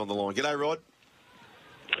Wishart is on the line. G'day, Rod.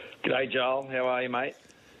 G'day, Joel. How are you, mate?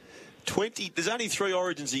 20. There's only 3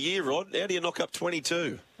 Origins a year, Rod. How do you knock up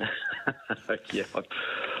 22? Yeah.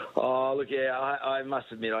 Oh, look, yeah. I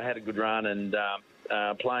must admit, I had a good run, and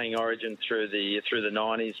playing Origin through the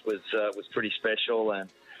 90s was pretty special. And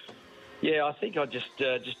yeah, I think I just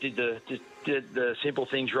did the simple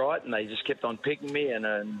things right, and they just kept on picking me.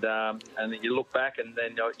 And you look back, and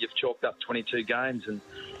then you've chalked up 22 games. And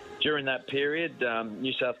during that period,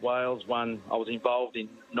 New South Wales won. I was involved in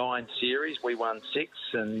 9 series. We won 6,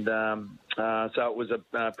 and so it was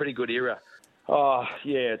a pretty good era. Oh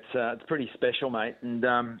yeah, it's pretty special, mate. And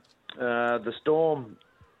the Storm,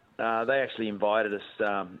 they actually invited us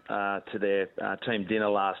to their team dinner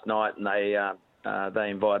last night, and they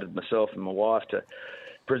invited myself and my wife to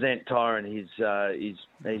present Tyron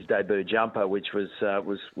his debut jumper, which was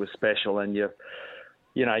special. And you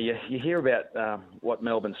hear about what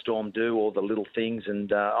Melbourne Storm do, all the little things,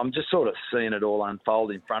 and I'm just sort of seeing it all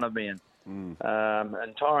unfold in front of me. And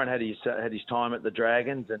Tyron had his time at the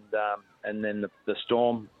Dragons, and then the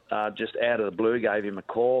Storm just out of the blue gave him a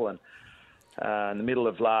call, and in the middle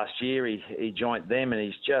of last year he joined them, and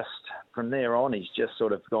he's just from there on he's just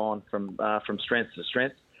sort of gone from strength to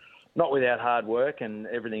strength, not without hard work and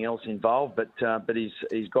everything else involved, but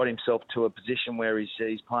he's got himself to a position where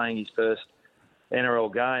he's playing his first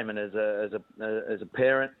NRL game, and as a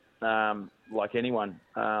parent, like anyone,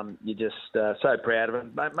 you're just so proud of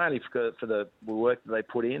him, mainly for the work that they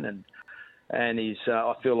put in, and he's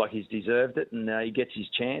I feel like he's deserved it, and he gets his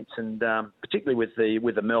chance, and particularly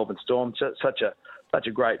with the Melbourne Storm, such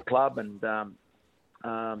a great club, and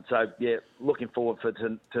so yeah, looking forward for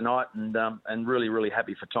tonight, and really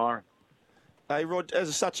happy for Tyron. Hey Rod,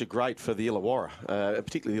 as such a great for the Illawarra,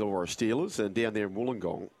 particularly the Illawarra Steelers, and down there in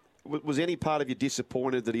Wollongong, was any part of you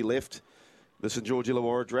disappointed that he left the St George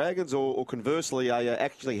Illawarra Dragons, or conversely, are you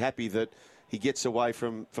actually happy that he gets away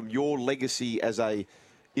from your legacy as a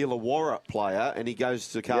Illawarra player and he goes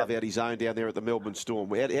to carve out his own down there at the Melbourne Storm?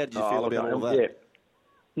 How did you feel about all that? Yeah.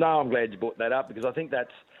 No, I'm glad you brought that up, because I think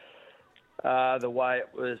that's the way it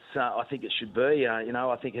was. I think it should be.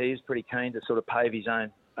 I think he's pretty keen to sort of pave his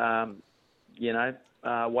own,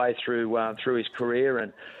 way through his career,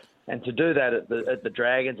 and to do that at the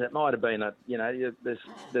Dragons, it might have been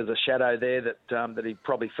there's a shadow there that he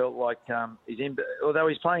probably felt like he's in. Although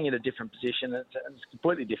he's playing in a different position, it's a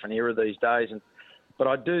completely different era these days. But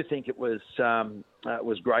I do think it was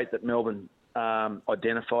great that Melbourne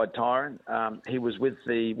identified Tyron. He was with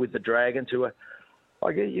the Dragons, who are,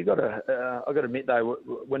 I got to admit, they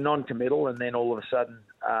were non-committal, and then all of a sudden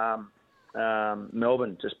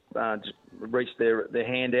Melbourne just reached their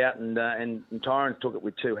hand out, and Tyron took it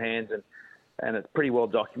with 2 hands, and it's pretty well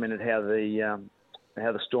documented how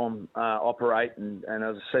the Storm operate, and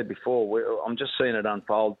as I said before, I'm just seeing it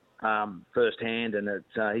unfold firsthand, and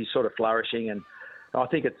he's sort of flourishing, and I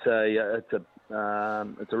think it's a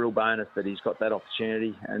real bonus that he's got that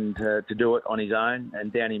opportunity, and to do it on his own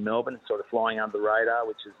and down in Melbourne, sort of flying under the radar,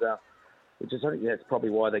 which is I think that's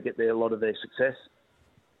probably why they get a lot of their success.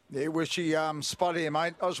 Yeah, Wishy, Spud here,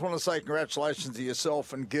 mate. I just want to say congratulations to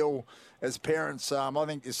yourself and Gil as parents. I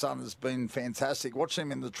think your son has been fantastic. Watching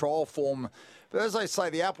him in the trial form. But as they say,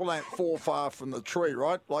 the apple ain't fall far from the tree,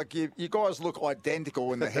 right? Like, you guys look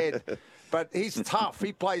identical in the head. But he's tough.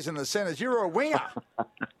 He plays in the centres. You're a winger.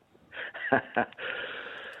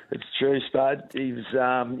 It's true, Spud. He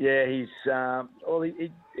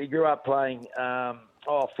grew up playing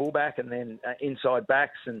fullback and then inside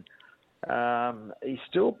backs, and he's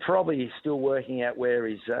still working out where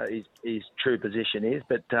his true position is.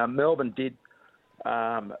 But Melbourne did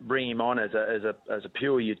bring him on as a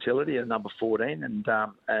pure utility at number 14,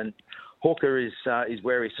 and Hooker is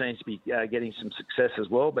where he seems to be getting some success as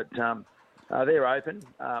well. But they're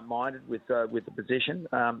open-minded with the position.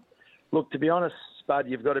 Look, to be honest, Spud,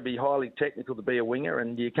 you've got to be highly technical to be a winger,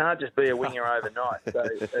 and you can't just be a winger overnight. So,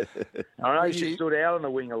 I know you stood out on the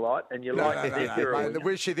wing a lot, and you like to think you're a winger.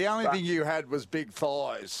 Wishy, the only thing you had was big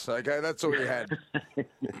thighs. Okay, that's all you had.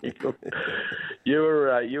 You were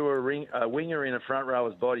a winger in a front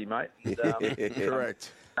rower's body, mate.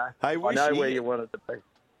 Correct. Hey, Wishy, I know where you wanted to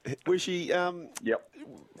be. Wishy, yep.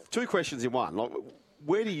 Two questions in one. Like,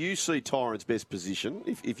 where do you see Tyron's best position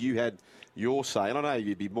if you had your say? And I know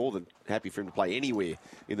you'd be more than happy for him to play anywhere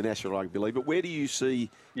in the National Rugby League, but where do you see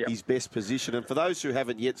his best position? And for those who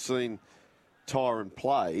haven't yet seen Tyron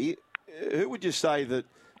play, who would you say that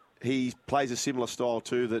he plays a similar style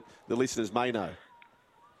to that the listeners may know?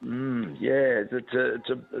 It's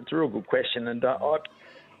a real good question, and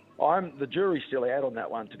the jury's still out on that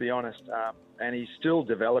one, to be honest. And he's still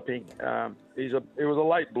developing. He was a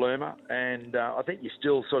late bloomer, and I think he's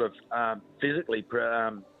still sort of physically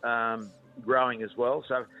growing as well.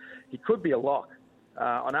 So he could be a lock.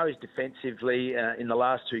 I know he's defensively in the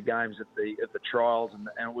last two games at the trials, and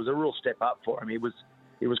it was a real step up for him. He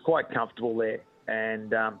was quite comfortable there,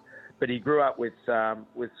 and but he grew up with some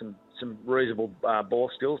reasonable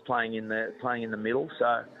ball skills playing in the middle.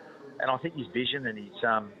 So, and I think his vision and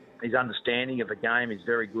his understanding of the game is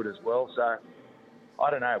very good as well. So I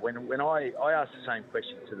don't know. When I asked the same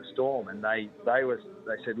question to the Storm, and they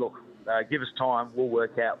said, look, give us time, we'll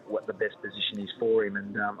work out what the best position is for him.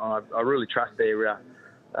 And I really trust the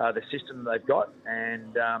system they've got,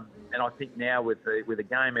 and I think now with the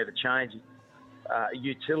game ever changing,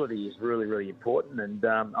 utility is really, really important. And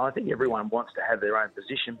I think everyone wants to have their own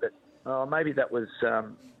position, but maybe that was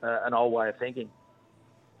an old way of thinking.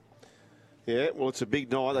 Yeah, well, it's a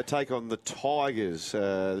big night. They take on the Tigers.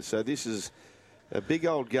 So this is a big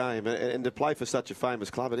old game. And to play for such a famous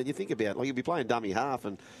club, and you think about it, like you'll be playing dummy half.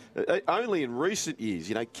 And only in recent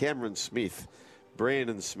years, Cameron Smith,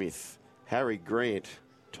 Brandon Smith, Harry Grant,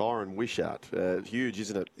 Tyron Wishart. Huge,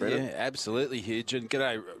 isn't it, Brendan? Yeah, absolutely huge. And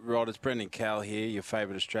g'day, Rod. It's Brendan Cowell here, your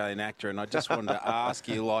favourite Australian actor. And I just wanted to ask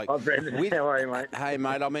you, Hi, Brendan. How are you, mate? Hey,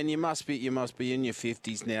 mate. I mean, you must be in your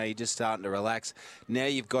 50s now. You're just starting to relax. Now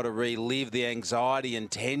you've got to relive the anxiety and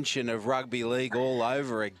tension of rugby league all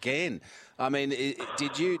over again. I mean,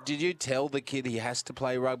 did you tell the kid he has to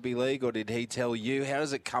play rugby league, or did he tell you? How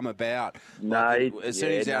does it come about? No. As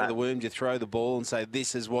soon as he's out of the womb, you throw the ball and say,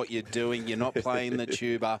 this is what you're doing. You're not playing the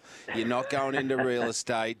tuba. You're not going into real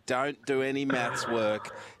estate. Don't do any maths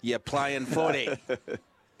work. You're playing footy.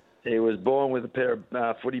 He was born with a pair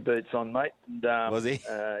of footy boots on, mate. And, was he?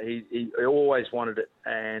 He always wanted it.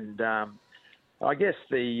 And I guess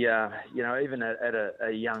even at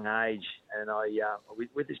a young age, and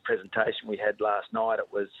with this presentation we had last night, it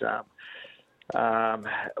was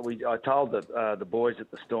I told the boys at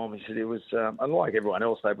the Storm. He said it was unlike everyone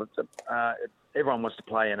else though, but everyone wants to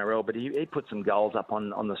play NRL, but he put some goals up on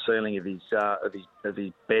the ceiling of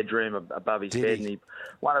his bedroom above his bed, and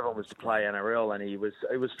one of them was to play NRL, and he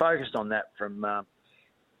was focused on that from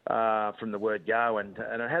the word go, and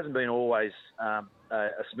it hasn't been always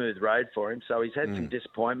a smooth road for him. So he's had some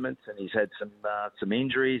disappointments, and he's had some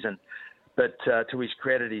injuries, but to his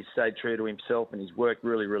credit, he's stayed true to himself, and he's worked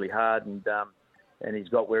really, really hard, and he's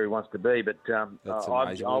got where he wants to be. But that's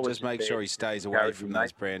amazing. We'll just make sure he stays away from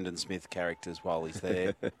those Brandon Smith characters while he's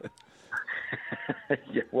there.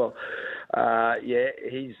 Yeah, well,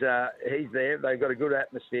 he's there. They've got a good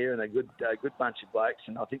atmosphere and a good bunch of blokes,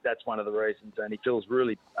 and I think that's one of the reasons. And he feels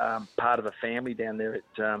really part of a family down there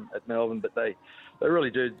at Melbourne. But they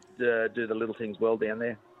really do the little things well down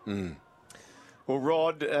there. Mm. Well,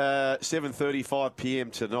 Rod, 7:35 p.m.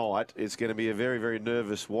 tonight. It's going to be a very, very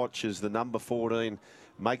nervous watch as the number 14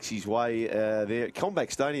 makes his way there.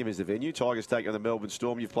 Combank Stadium is the venue. Tigers take on the Melbourne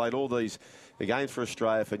Storm. You've played all these games for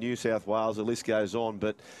Australia, for New South Wales. The list goes on.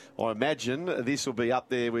 But I imagine this will be up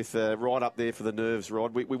there with right up there for the nerves,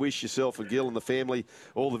 Rod. We wish yourself and Gil and the family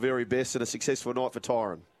all the very best and a successful night for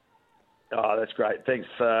Tyron. Oh, that's great. Thanks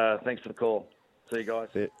for the call. See you guys.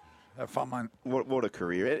 Yeah. Have fun, mate. What a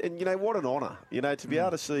career. And what an honour, to be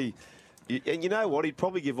able to see. And you know what? He'd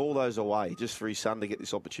probably give all those away just for his son to get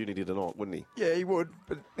this opportunity tonight, wouldn't he? Yeah, he would.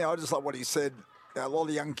 But I just like what he said. A lot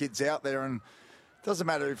of young kids out there, and Doesn't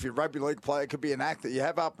matter if you're a rugby league player. It could be an actor. You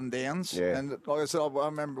have up and downs. Yeah. And like I said, I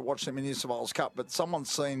remember watching him in New South Wales Cup, but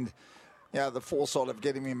someone's seen, the foresight of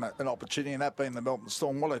getting him an opportunity, and that being the Melbourne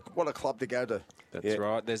Storm. What a club to go to. That's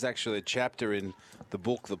right. There's actually a chapter in the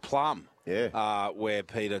book, The Plum, where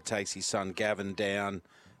Peter takes his son Gavin down,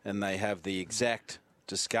 and they have the exact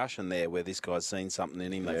discussion there where this guy's seen something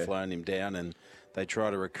in him. They've flown him down, and they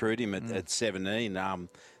try to recruit him at 17.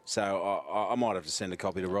 So I might have to send a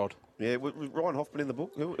copy to Rod. Yeah, was Ryan Hoffman in the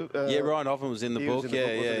book? Ryan Hoffman was in the book. Was in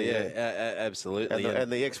the book, Absolutely.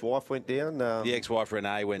 And the ex-wife went down. The ex-wife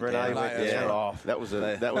Renee went down. Oh, that was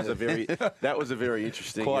a very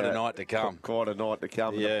interesting. Quite a night to come. Quite a night to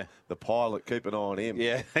come. Yeah. The pilot, keep an eye on him.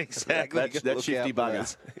 Yeah, exactly. That shifty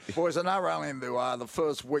buggers. Boys, I know we're only into the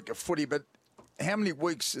first week of footy, but how many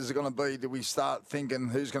weeks is it going to be do we start thinking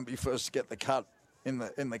who's going to be first to get the cut in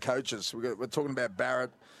the coaches? We're talking about Barrett,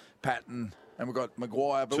 Patton, and we've got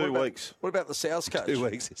Maguire. But 2 weeks. What about the South coach? 2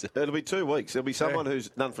 weeks. It'll be 2 weeks. There'll be someone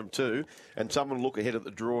who's none from two, and someone will look ahead at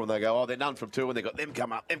the draw and they go, they're none from two, and they've got them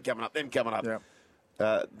coming up, them coming up, them coming up. Yeah.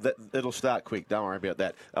 It'll start quick. Don't worry about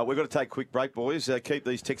that. We've got to take a quick break, boys. Keep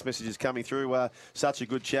these text messages coming through. Such a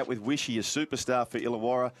good chat with Wishy, a superstar for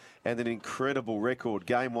Illawarra, and an incredible record.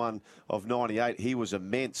 Game 1 of 98, he was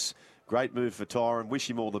immense. Great move for Tyron. Wish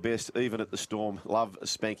him all the best, even at the Storm. Love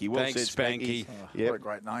Spanky. Well Thanks, said, Spanky. What a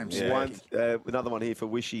great name. Another one here for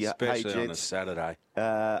Wishy. Especially hey, on a Saturday.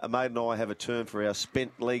 A mate and I have a term for our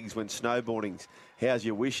spent legs when snowboarding. How's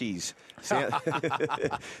your wishies?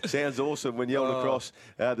 Sounds awesome when yelled across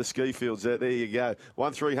the ski fields. There you go.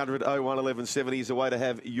 1300 01 1170 is a way to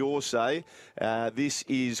have your say. This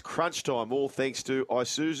is crunch time, all thanks to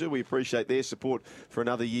Isuzu. We appreciate their support for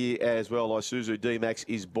another year as well. Isuzu D-Max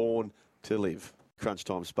is born to live. Crunch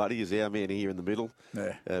time, Spuddy, is our man here in the middle.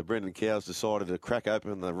 Yeah. Brendan Cow's decided to crack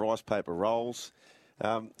open the rice paper rolls.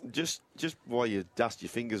 Just while you dust your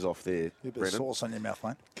fingers off there, A bit of Brendan, sauce on your mouth,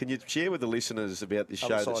 mate. can you share with the listeners about this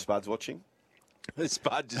show that Spud's watching?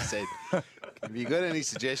 Spud just said, have you got any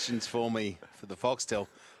suggestions for me for the Foxtel?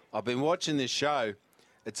 I've been watching this show.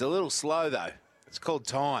 It's a little slow, though. It's called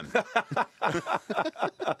Time.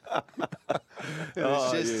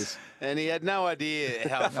 And he had no idea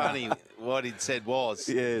how funny what he'd said was.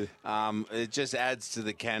 Yeah. It just adds to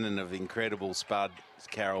the canon of incredible Spud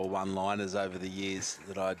Carroll one-liners over the years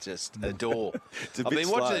that I just adore. I've been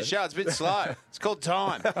watching the show. It's a bit slow. It's called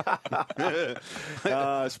Time.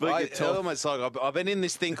 Almost like I've been in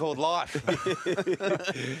this thing called life.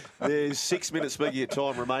 There's 6 minutes, speaking of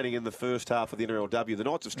time, remaining in the first half of the NRLW. The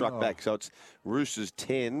Knights have struck back, so it's Roosters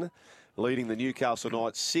 10, leading the Newcastle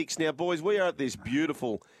Knights 6. Now, boys, we are at this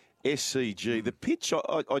beautiful SCG. The pitch,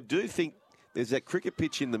 I do think there's that cricket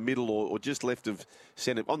pitch in the middle or just left of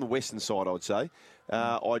centre, on the western side, I would say.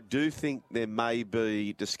 I do think there may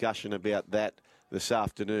be discussion about that this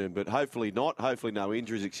afternoon, but hopefully not. Hopefully no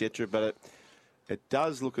injuries, etc. But it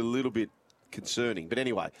does look a little bit concerning. But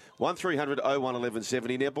anyway, 1300 01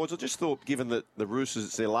 1170. Now, boys, I just thought, given that the Roosters,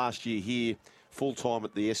 it's their last year here, full-time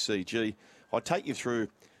at the SCG, I'd take you through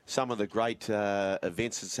some of the great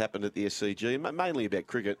events that's happened at the SCG, mainly about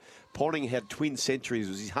cricket. Ponting had twin centuries.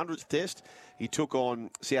 It was his 100th test. He took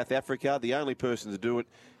on South Africa, the only person to do it.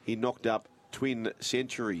 He knocked up twin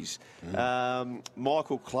centuries.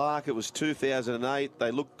 Michael Clark, it was 2008.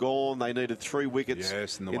 They looked gone. They needed 3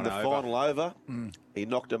 wickets in the final over. He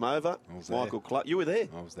knocked them over. Michael Clark. You were there.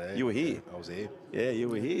 I was there. You were here. I was here. Yeah, you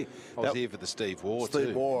were here. I was here for the Steve Waugh, too.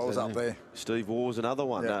 Steve Waugh, I was up there. Steve Waugh's another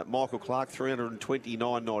one. Yeah. Michael Clark,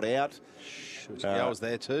 329 not out. I was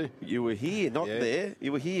there too. You were here, not there.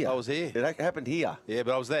 You were here. I was here. It happened here. Yeah,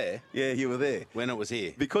 but I was there. Yeah, you were there. When it was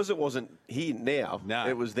here. Because it wasn't here now. No.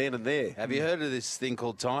 It was then and there. Have you heard of this thing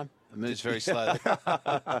called time? It moves very slowly.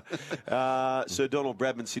 Sir Donald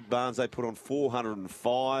Bradman, Sid Barnes, they put on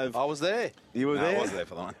 405. I was there. You were there? I was there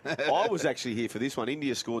for that one. I was actually here for this one.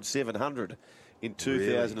 India scored 700 in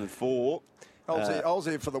 2004. I was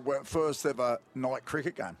here for the first ever night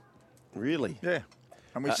cricket game. Really? Yeah.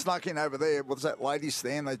 And we snuck in over there. What was that ladies'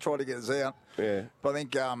 stand? They tried to get us out. Yeah. But I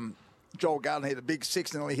think Joel Garner hit a big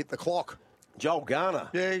six and nearly hit the clock. Joel Garner.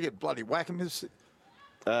 Yeah, you get bloody whack him.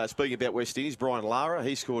 Speaking about West Indies, Brian Lara,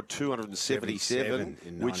 he scored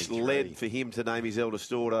 277, which led for him to name his eldest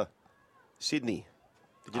daughter Sydney.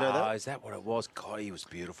 Did you know that? Is that what it was? God, he was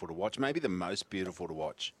beautiful to watch. Maybe the most beautiful to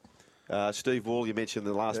watch. Steve Wall, you mentioned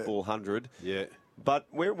the last ball 100. Yeah. But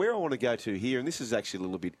where I want to go to here, and this is actually a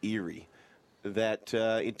little bit eerie, that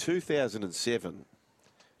in 2007,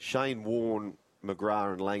 Shane Warne,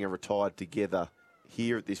 McGrath and Langer retired together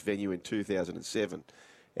here at this venue in 2007.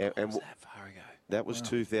 And was that far ago? That was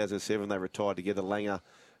 2007. They retired together. Langer,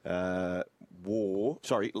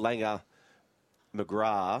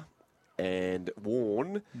 McGrath and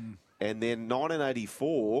Warne. And then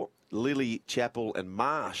 1984, Lilly, Chappell and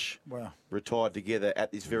Marsh retired together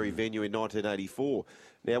at this very venue in 1984.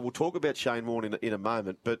 Now, we'll talk about Shane Warne in a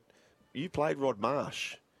moment, but you played Rod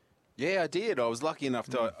Marsh. Yeah, I did. I was lucky enough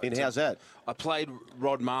to... And how's that? I played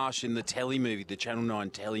Rod Marsh in the telly movie, the Channel 9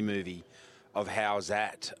 telly movie of How's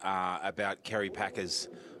That, about Kerry Packer's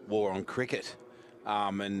war on cricket.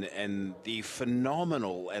 And the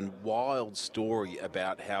phenomenal and wild story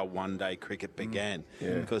about how one-day cricket began.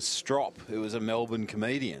 Because Strop, who was a Melbourne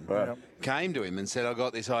comedian, came to him and said, I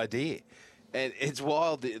got this idea. And it's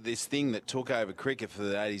wild, this thing that took over cricket for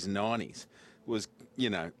the 80s and 90s was, you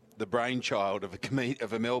know, the brainchild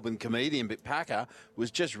of a Melbourne comedian, but Packer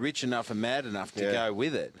was just rich enough and mad enough to go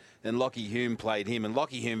with it. And Lockie Hume played him, and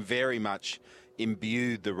Lockie Hume very much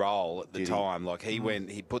imbued the role at the time. Like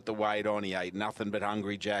he put the weight on, he ate nothing but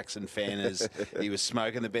Hungry Jacks and Fanners. He was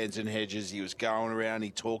smoking the Benson Hedges, he was going around,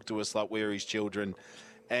 he talked to us like we were his children.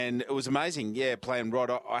 And it was amazing, playing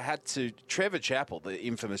Rod. I had to... Trevor Chappell, the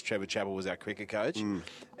infamous Trevor Chappell, was our cricket coach.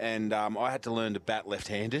 And I had to learn to bat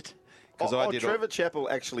left-handed. Trevor Chappell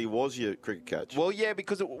actually was your cricket coach. Well, yeah,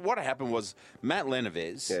 because what happened was Matt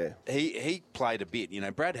Leneves, he played a bit. You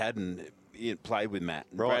know, Brad Haddon played with Matt.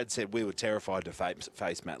 And Brad said we were terrified to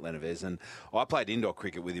face Matt Leneves. And I played indoor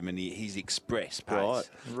cricket with him, and he's express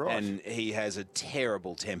pace. Right. And he has a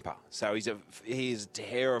terrible temper. So he is a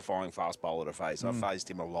terrifying fast bowler to face. I've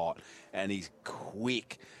faced him a lot. And he's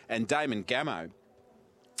quick. And Damon Gamo...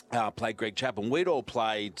 played Greg Chappell. We'd all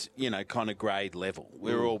played, kind of grade level.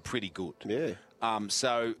 We were all pretty good. Yeah.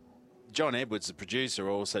 So John Edwards, the producer,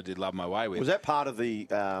 also did Love My Way With. Was that part of the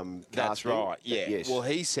That's right, yeah. Yes. Well,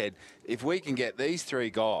 he said, if we can get these three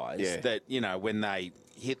guys that, when they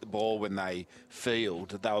hit the ball, when they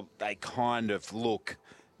field, they kind of look...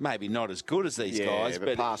 Maybe not as good as these guys,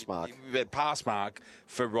 but pass mark. But pass mark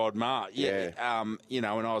for Rod Marsh. And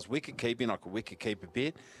I was wicket keeping, I could wicket keep a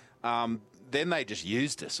bit. Then they just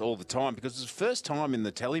used us all the time because it was the first time in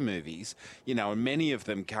the telly movies, and many of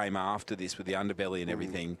them came after this with the underbelly and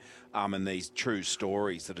everything, and these true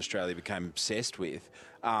stories that Australia became obsessed with,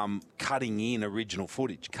 cutting in original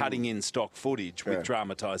footage, cutting in stock footage with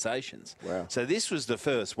dramatisations. Wow. So this was the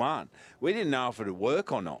first one. We didn't know if it would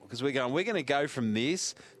work or not because we're going to go from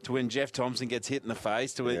this to when Jeff Thompson gets hit in the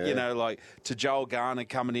face to, to Joel Garner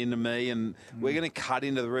coming into me, and we're going to cut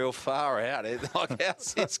into the real far out. Like,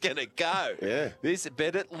 how's this going to go? Yeah.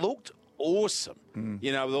 But it looked awesome,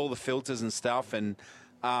 with all the filters and stuff. And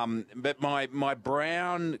but my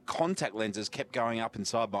brown contact lenses kept going up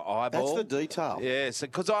inside my eyeball. That's the detail. Yeah, so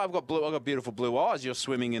because I've got beautiful blue eyes. You're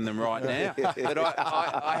swimming in them right now. But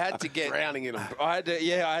I had to get drowning in them. I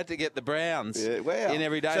had to get the browns in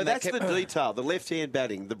every day. So that's the detail. The left-hand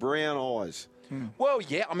batting, the brown eyes. Well,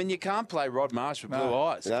 yeah. I mean, you can't play Rod Marsh with blue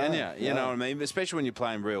eyes, can you? You know what I mean? Especially when you're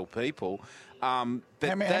playing real people. But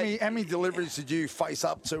how many deliveries did you face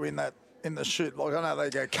up to in the shoot? Like, I know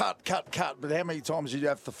they go cut, but how many times did you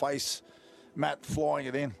have to face Matt flying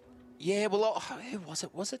it in? Yeah, well, who was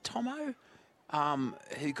it? Was it Tomo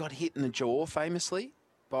who got hit in the jaw famously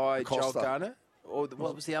by Joel Garner? Or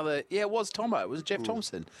what was the other? Yeah, it was Tomo. It was Jeff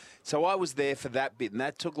Thompson. So I was there for that bit, and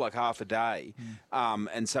that took like half a day.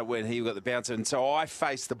 And so when he got the bouncer, and so I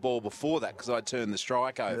faced the ball before that because I turned the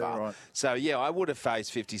strike over. Yeah, right. So, yeah, I would have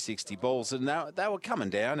faced 50, 60 balls, and they were coming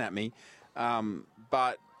down at me.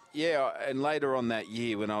 But... yeah, and later on that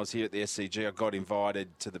year when I was here at the SCG, I got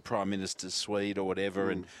invited to the Prime Minister's suite or whatever,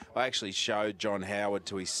 and I actually showed John Howard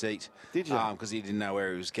to his seat. Did you? Because he didn't know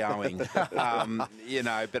where he was going. But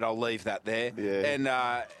I'll leave that there.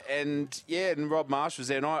 Yeah. And Rob Marsh was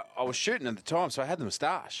there, and I was shooting at the time, so I had the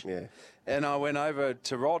moustache. Yeah. And I went over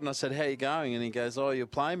to Rod and I said, how you going? And he goes, oh, you're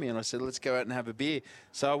playing me? And I said, let's go out and have a beer.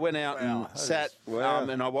 So I went out and sat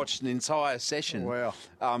and I watched an entire session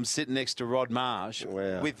sitting next to Rod Marsh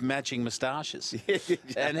with matching moustaches.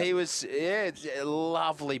 And he was, a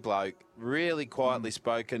lovely bloke, really quietly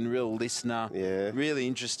spoken, real listener, really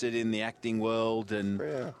interested in the acting world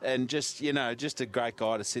and just, just a great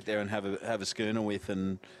guy to sit there and have a schooner with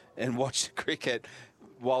and watch the cricket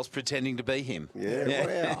whilst pretending to be him.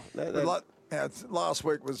 Wow. Last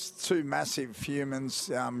week was two massive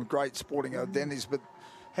humans, great sporting identities, but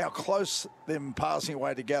how close them passing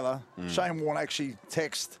away together. Shane Warne actually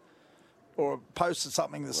texted or posted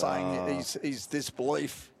something that's saying his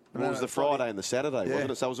disbelief. Well, it was the Friday and the Saturday,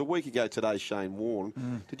 wasn't it? So it was a week ago today, Shane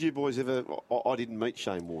Warne. Did you boys ever... I didn't meet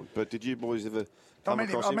Shane Warne, but did you boys ever come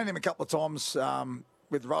across him? I met him a couple of times...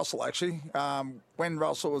 with Russell, actually. When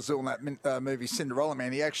Russell was doing that movie Cinderella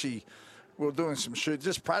Man, we were doing some shoots,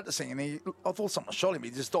 just practicing, and I thought someone shot him. He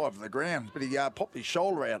just dived to the ground, but he popped his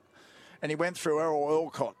shoulder out. and he went through Errol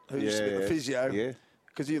Alcott, who used to be the physio. Yeah.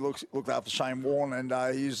 Because he looked after Shane Warne, and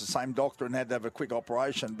he used the same doctor and had to have a quick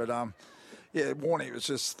operation. But, Warney was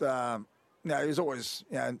just, he was always,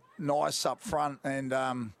 nice up front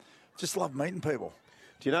and just loved meeting people.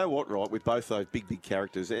 Do you know what, right, with both those big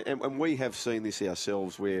characters, and we have seen this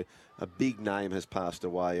ourselves where a big name has passed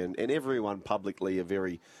away and everyone publicly are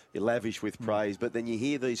very lavish with praise, but then you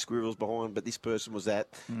hear these squirrels behind, but this person was that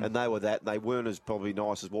and they were that, and they weren't as probably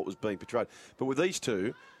nice as what was being portrayed. But with these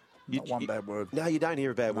two... Not one bad word. No, you don't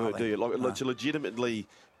hear a bad word, do you? Like, legitimately...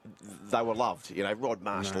 They were loved, Rod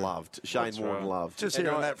Marsh loved, Shane Warne loved. Just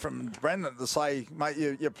hearing that from Brendan to say, mate,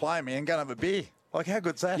 you're playing me and go and have a beer. Like, how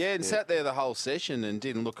good's that? Yeah, and sat there the whole session and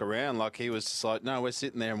didn't look around. Like, he was just like, no, we're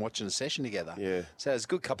sitting there and watching a session together. Yeah. So it was a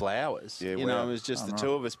good couple of hours. Yeah, it was just the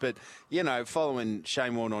two of us. But, following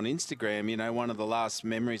Shane Warne on Instagram, one of the last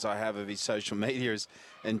memories I have of his social media is,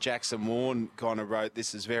 and Jackson Warne kind of wrote,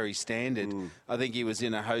 this is very standard. I think he was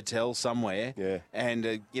in a hotel somewhere. Yeah. And,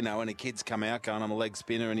 and a kid's come out going, I'm a leg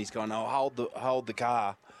spinner, and he's gone, hold the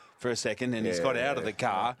car for a second. And he's got out of the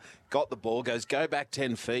car, got the ball, goes, go back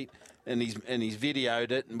 10 feet. And he's videoed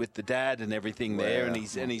it with the dad and everything there, and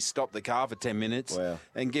he's stopped the car for 10 minutes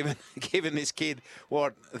and given this kid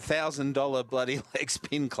 $1,000 bloody leg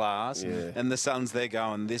spin class, and the son's there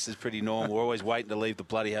going, this is pretty normal. We're always waiting to leave the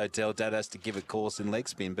bloody hotel. Dad has to give a course in leg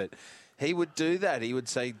spin, but he would do that. He would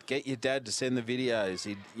say, get your dad to send the videos.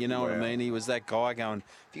 What I mean? He was that guy going,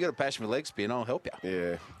 if you got a passion for leg spin, I'll help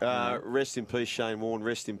you. Yeah. Rest in peace, Shane Warne.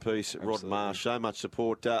 Rest in peace, Rod Marsh. So much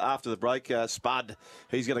support. After the break, Spud,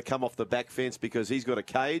 he's going to come off the back fence because he's got a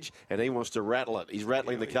cage and he wants to rattle it. He's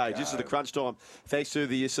rattling the cage. This is the crunch time. Thanks to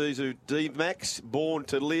the Isuzu D-Max, Born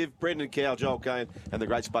to Live, Brendan Cow, Joel Kane, and the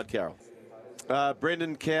great Spud Carroll.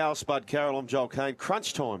 Brendan Cow, Spud Carroll, I'm Joel Kane.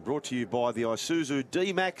 Crunch time brought to you by the Isuzu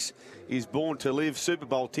D-Max is Born to Live. Super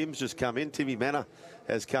Bowl Tim's just come in. Timmy Manor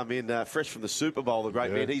has come in fresh from the Super Bowl, the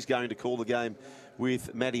great man. He's going to call the game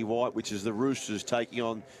with Matty White, which is the Roosters taking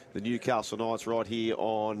on the Newcastle Knights right here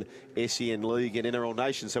on SEN League and NRL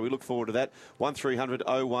Nation. So we look forward to that. 1300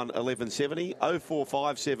 01 1170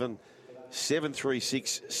 0457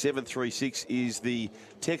 736 736 is the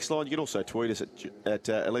text line. You can also tweet us at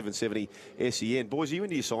 1170 SEN. Boys, are you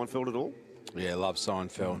into your Seinfeld at all? Yeah, love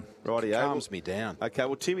Seinfeld. Rightio. Calms me down. Okay,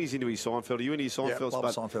 well, Timmy's into his Seinfeld. Are you into your Seinfeld? Yeah,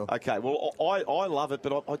 love Seinfeld. Okay, well, I love it,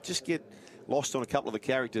 but I just get lost on a couple of the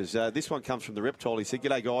characters. This one comes from the Reptile. He said,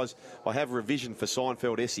 "G'day, guys. I have a revision for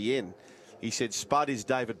Seinfeld SEN." He said, "Spud is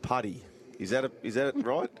David Puddy." Is that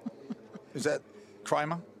right? Is that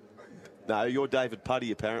Kramer? No, you're David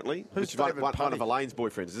Puddy, apparently. Who's one David of Puddy? Elaine's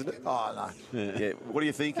boyfriends, isn't it? Oh, no. Yeah. What do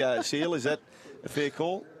you think, Seal? Is that a fair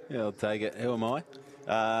call? Yeah, I'll take it. Who am I?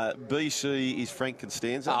 BC is Frank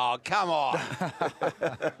Constanza. Oh, come on.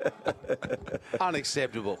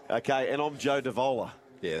 Unacceptable. Okay, and I'm Joe Davola.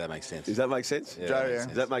 Yeah, that makes sense. Does that make sense? Yeah, Joe,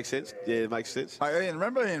 Does that make sense? Yeah, it makes sense. Hey, Ian,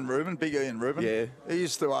 remember Ian Rubin, big Ian Rubin? Yeah. He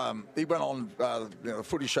used to, he went on the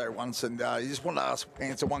footy show once and he just wanted to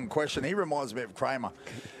answer one question. He reminds me of Kramer.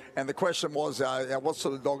 And the question was, what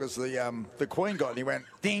sort of dog has the Queen got? And he went,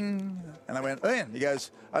 ding. And I went, Ian. He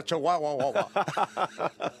goes, a chihuahua.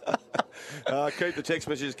 Keep the text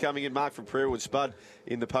messages coming in. Mark from Prairiewood. Spud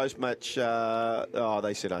in the post-match.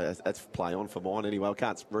 They said that's play on for mine anyway. I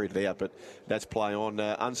can't read it out, but that's play on.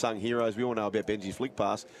 Unsung heroes. We all know about Benji's flick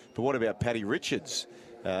pass. But what about Paddy Richards?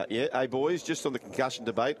 Hey, boys, just on the concussion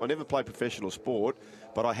debate. I never played professional sport,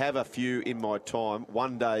 but I have a few in my time.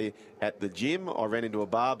 One day at the gym, I ran into a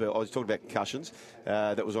barbell. I was talking about concussions.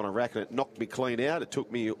 That was on a rack, and it knocked me clean out. It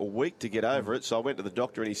took me a week to get over it. So I went to the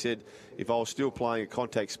doctor, and he said, if I was still playing a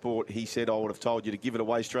contact sport, he said I would have told you to give it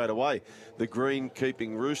away straight away. The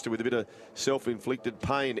green-keeping rooster with a bit of self-inflicted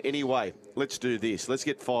pain. Anyway, let's do this. Let's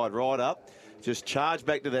get fired right up. Just charge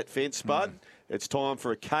back to that fence, Spud. It's time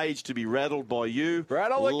for a cage to be rattled by you.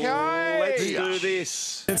 Rattle the cage! Let's do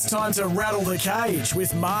this. It's time to rattle the cage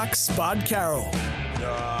with Mark Spud Carroll.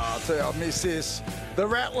 I'll tell you, I miss this. The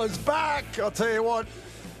Rattler's back. I'll tell you what.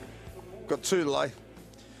 Got two today.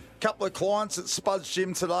 Couple of clients at Spud's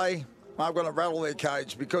Gym today. I'm going to rattle their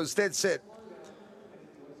cage because dead set.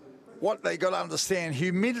 What they got to understand,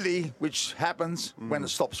 humidity, which happens when it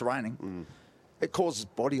stops raining, it causes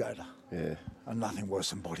body odour. Yeah. And nothing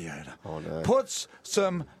worse than body odour. Oh, no. Puts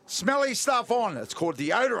some smelly stuff on. It's called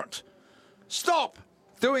deodorant. Stop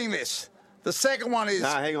doing this. The second one is... No,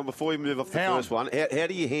 hang on. Before we move off the first one, how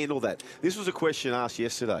do you handle that? This was a question asked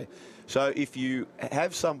yesterday. So if you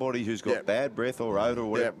have somebody who's got bad breath or odour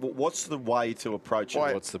or whatever, what's the way to approach it?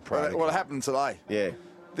 What's the protocol? What happened today? Yeah.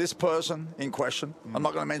 This person in question, I'm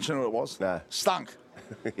not going to mention who it was, stunk.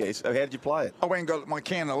 Yeah, so how did you play it? I went and got my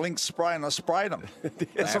can of Lynx spray and I sprayed them.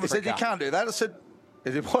 And someone said, you can't do that. I said,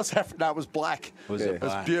 it was African. No, it was black. It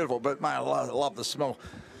was beautiful, but, mate, I love the smell.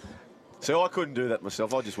 So I couldn't do that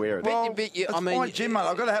myself. I just wear it. Well, it's my gym, mate.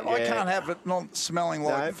 I've got to have. I can't have it not smelling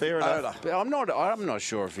like fair enough. odour. But I'm not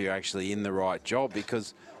sure if you're actually in the right job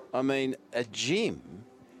because, I mean, a gym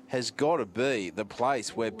has got to be the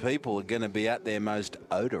place where people are going to be at their most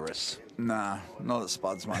odorous. Nah, not at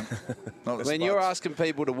Spuds, mate. Not at When Spuds. you're asking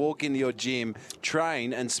people to walk into your gym,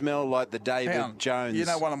 train and smell like the David Jones You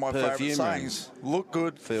know one of my favourite perfume sayings: look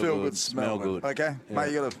good, feel good, smell good. Okay,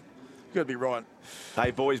 mate, you got to be right.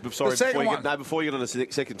 Hey, boys, before you get on to the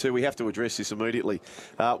second two, we have to address this immediately.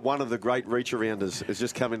 One of the great reach-arounders has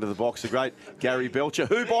just come into the box, the great Gary Belcher,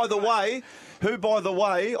 who, by the way,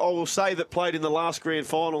 I will say that played in the last grand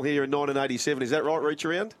final here in 1987. Is that right,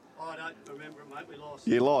 reach-around? I don't remember it, mate. We lost.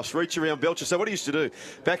 You lost. Reach around Belcher. So what he used to do,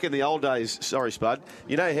 back in the old days, sorry, Spud,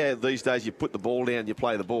 you know how these days you put the ball down, you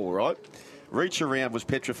play the ball, right? Reach around was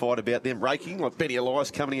petrified about them raking, like Benny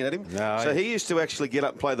Elias coming at him. No. So he used to actually get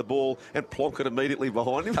up and play the ball and plonk it immediately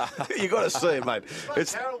behind him. You got to see it, mate.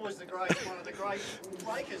 Carroll was one of the great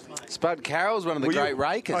rakers, mate. Spud Carroll's one of the great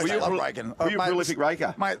rakers. Were you a prolific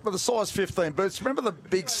raker? Mate, with the size 15 boots, remember the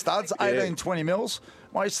big studs, 18, 20 mils?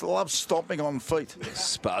 I used to love stomping on feet.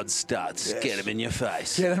 Spud studs. Yes. Get him in your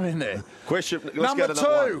face. Get them in there. Question. Let's Number go to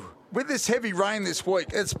number 2. With this heavy rain this week,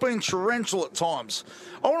 it's been torrential at times.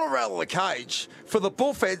 I want to rattle the cage for the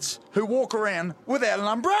bullfeds who walk around without an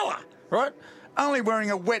umbrella, right? Only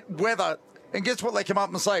wearing a wet weather. And guess what? They come up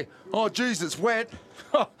and say, oh, geez, it's wet.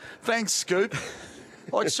 Thanks, Scoop.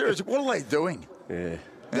 Like, seriously, what are they doing? Yeah.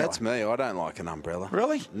 That's me. I don't like an umbrella.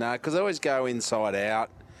 Really? No, because I always go inside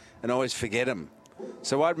out and I always forget them.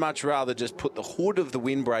 So I'd much rather just put the hood of the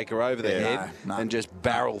windbreaker over the head and just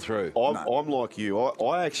barrel through. I'm like you.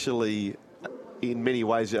 I actually, in many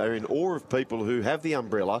ways, are in awe of people who have the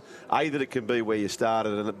umbrella. A, that it can be where you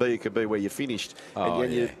started, and B, it can be where you finished. Oh,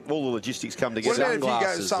 and all the logistics come What together. about if you go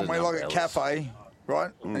Sunglasses somewhere and like a umbrellas. cafe,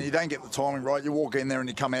 right, and you don't get the timing right, you walk in there and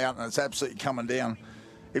you come out and it's absolutely coming down.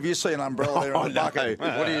 If you see an umbrella there in the bucket,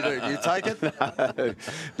 what do? Do you take it?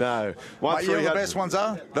 No. Mate, you know the best ones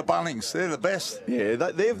are? The Bunnings. They're the best. Yeah,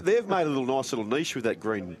 they've made a nice little niche with that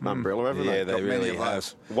green umbrella, haven't they? Yeah, they really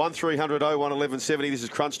have. 1300 01 1170. This is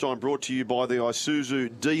Crunch Time, brought to you by the Isuzu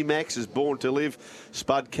D-Max is Born to Live.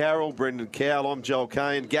 Spud Carroll, Brendan Cowell, I'm Joel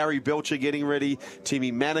Kane. Gary Belcher getting ready.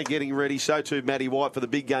 Timmy Manor getting ready. So too Matty White for the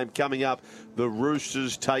big game coming up. The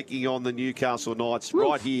Roosters taking on the Newcastle Knights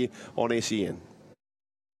right here on SEN.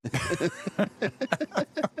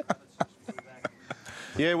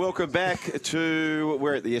 Yeah, welcome back to,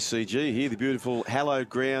 we're at the SCG here, the beautiful hallowed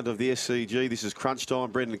ground of the SCG. This is Crunch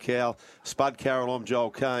Time, Brendan Cowell, Spud Carroll, I'm Joel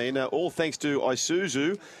Kane. All thanks to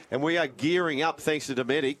Isuzu, and we are gearing up, thanks to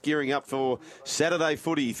Dometic, gearing up for Saturday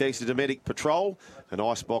footy, thanks to Dometic Patrol, an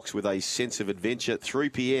icebox with a sense of adventure. 3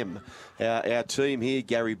 p.m. Our team here,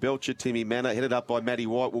 Gary Belcher, Timmy Manor, headed up by Matty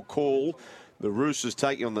White, will call the Roosters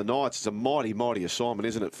taking on the Knights. It's a mighty, mighty assignment,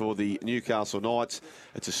 isn't it, for the Newcastle Knights?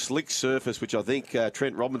 It's a slick surface, which I think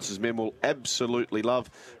Trent Robinson's men will absolutely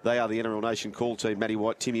love. They are the NRL Nation call team, Matty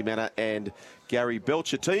White, Timmy Manor and Gary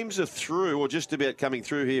Belcher. Teams are through, or just about coming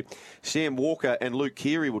through here. Sam Walker and Luke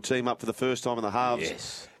Keary will team up for the first time in the halves.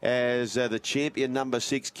 Yes. As the champion number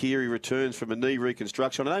 6, Keary, returns from a knee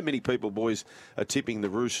reconstruction. I know many people, boys, are tipping the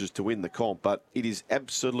Roosters to win the comp, but it is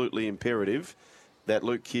absolutely imperative that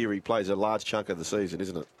Luke Keary plays a large chunk of the season,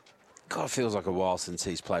 isn't it? God, it feels like a while since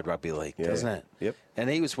he's played rugby league, doesn't it? Yep. And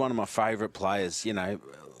he was one of my favourite players, you know,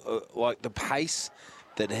 like the pace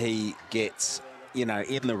that he gets, you know,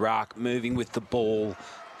 in the ruck, moving with the ball,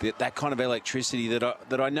 that kind of electricity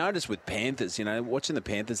that I noticed with Panthers. You know, watching the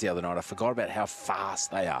Panthers the other night, I forgot about how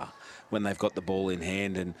fast they are when they've got the ball in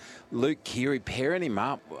hand. And Luke Keary, pairing him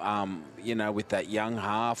up, you know, with that young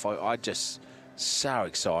half, I just so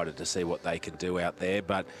excited to see what they can do out there.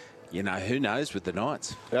 But, you know, who knows with the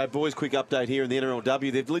Knights? Boys, quick update here in the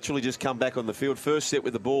NRLW. They've literally just come back on the field. First set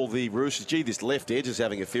with the ball, the Roosters. Gee, this left edge is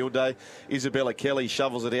having a field day. Isabella Kelly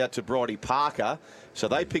shovels it out to Bridie Parker. So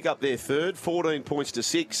they pick up their third, 14 points to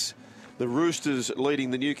 6. The Roosters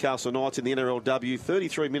leading the Newcastle Knights in the NRLW.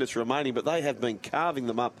 33 minutes remaining, but they have been carving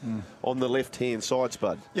them up on the left-hand side,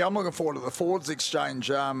 Spud. Yeah, I'm looking forward to the forwards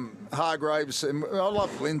exchange. Hargraves, and I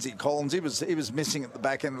love Lindsay Collins. He was missing at the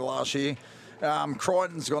back end of last year.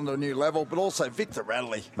 Crichton's gone to a new level, but also Victor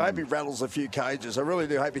Radley. I hope he rattles a few cages. I really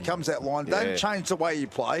do hope he comes out line. Don't change the way you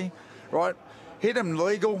play, right? Hit him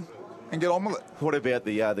legal. and get on with it. What about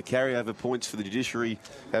the carryover points for the judiciary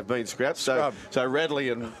have been scrapped? So Radley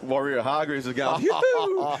and Warrior Hargreaves are going,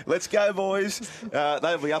 yoo-hoo, let's go, boys.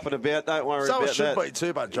 They'll be up and about. Don't worry about that. So it should be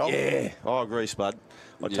too, but John. Yeah, I agree, Spud.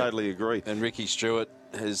 I totally agree. And Ricky Stewart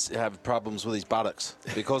has had problems with his buttocks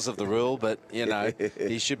because of the rule, but, you know,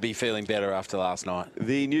 he should be feeling better after last night.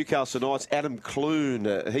 The Newcastle Knights, Adam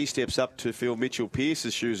Clune, he steps up to fill Mitchell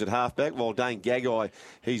Pearce's shoes at halfback, while Dane Gagai,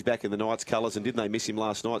 he's back in the Knights' colours, and didn't they miss him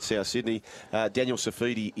last night, South Sydney? Daniel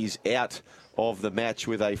Safidi is out of the match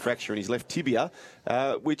with a fracture in his left tibia,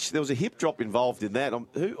 which there was a hip drop involved in that.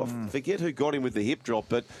 I forget who got him with the hip drop,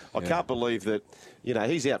 but I can't believe that, you know,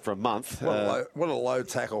 he's out for a month. What a low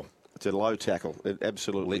tackle. It's a low tackle. It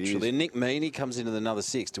absolutely Literally. is. Nick Meaney comes into another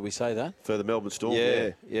 6. Did we say that? For the Melbourne Storm,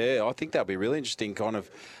 yeah. I think that'll be really interesting. Kind of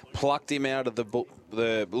plucked him out of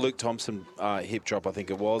the Luke Thompson hip drop, I think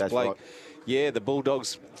it was. That's Blake. right. Yeah, the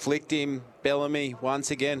Bulldogs flicked him. Bellamy, once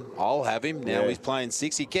again, I'll have him. Now he's playing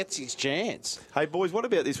 6. He gets his chance. Hey, boys, what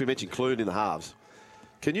about this? We mentioned Clune in the halves.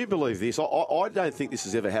 Can you believe this? I don't think this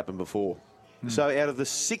has ever happened before. So out of the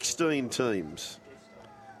 16 teams,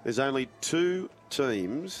 there's only 2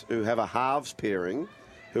 teams who have a halves pairing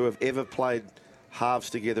who have ever played halves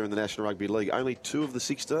together in the National Rugby League. Only 2 of the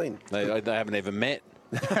 16. They haven't even met.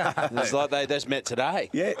 It's like they just met today.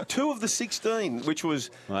 Yeah, 2 of the 16, which was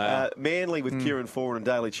Manly with Kieran Foran and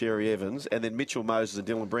Daly Cherry Evans, and then Mitchell Moses and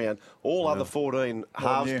Dylan Brown. All other 14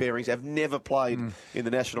 halves pairings have never played in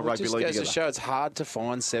the National Rugby League It just together. goes to show it's hard to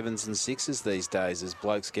find 7s and 6s these days as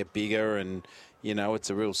blokes get bigger and, you know, it's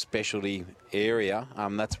a real specialty area.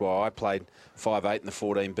 That's why I played 5'8" in the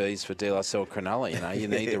 14Bs for De La Salle Cronulla. You know, you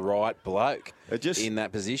need the right bloke in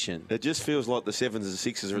that position. It just feels like the 7s and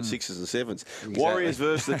 6s are at 6s and 7s. Exactly. Warriors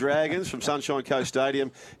versus the Dragons from Sunshine Coast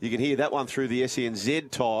Stadium. You can hear that one through the SENZ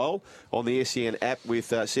tile on the SEN app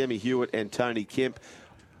with Sammy Hewitt and Tony Kemp.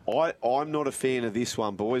 I'm not a fan of this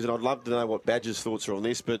one, boys, and I'd love to know what Badger's thoughts are on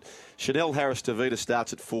this, but Chanel Harris-Tavita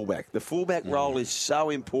starts at fullback. The fullback role is so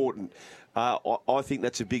important. I think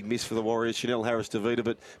that's a big miss for the Warriors, Chanel Harris-Tavita,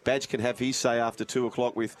 but Badge can have his say after 2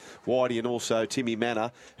 o'clock with Whitey and also Timmy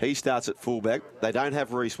Manor. He starts at fullback. They don't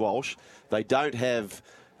have Reece Walsh. They don't have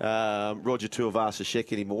Roger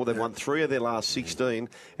Tuivasa-Sheck anymore. They've won 3 of their last 16.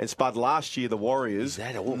 And Spud, last year, the Warriors,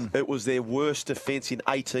 it was their worst defence in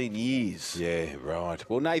 18 years. Yeah, right.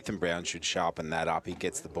 Well, Nathan Brown should sharpen that up. He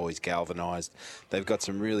gets the boys galvanised. They've got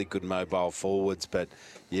some really good mobile forwards, but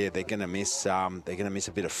yeah, they're going to miss. They're going to miss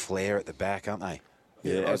a bit of flair at the back, aren't they?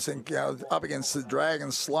 Yeah, I think up against the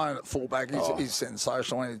Dragons, Sloan at fullback, he's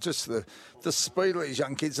sensational. And just the speed of these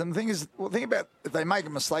young kids. And the thing is, think about if they make a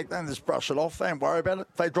mistake, they don't just brush it off. They don't worry about it.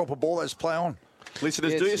 If they drop a ball, they just play on.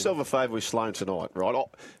 Listeners, do yourself a favour with Sloan tonight, right?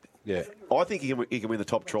 Yeah, I think he can win the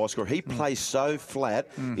top try scorer. He plays so flat.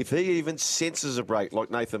 If he even senses a break, like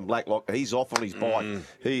Nathan Blacklock, he's off on his bike.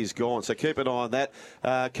 He is gone. So keep an eye on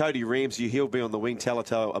that. Cody Ramsey, he'll be on the wing.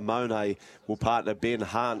 Talato Amone will partner Ben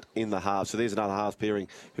Hunt in the half. So there's another half pairing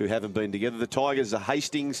who haven't been together. The Tigers are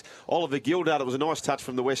Hastings. Oliver Gildart, it was a nice touch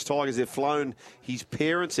from the West Tigers. They've flown his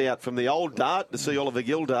parents out from the old Dart to see Oliver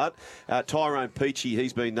Gildart. Tyrone Peachy,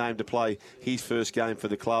 he's been named to play his first game for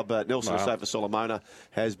the club. Nelson Asafa-Solomona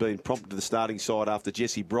has been prompted to the starting side after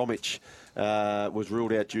Jesse Bromwich was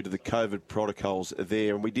ruled out due to the COVID protocols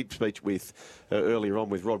there. And we did speak with earlier on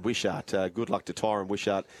with Rod Wishart. Good luck to Tyrone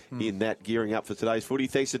Wishart in that, gearing up for today's footy.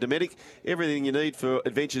 Thanks to Dometic. Everything you need for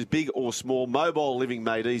adventures big or small. Mobile living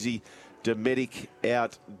made easy. Dometic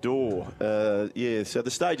Outdoor. So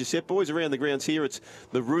the stage is set, boys. Around the grounds here, it's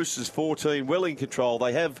the Roosters 14 well in control.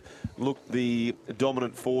 They have looked the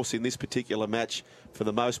dominant force in this particular match for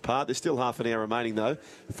the most part. There's still half an hour remaining, though.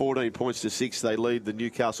 14 points to 6. They lead the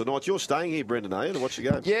Newcastle Knights. You're staying here, Brendan, to watch the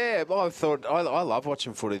game. Yeah, I thought I love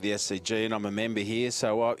watching footy at the SCG, and I'm a member here.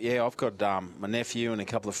 So, I've got my nephew and a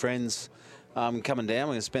couple of friends coming down.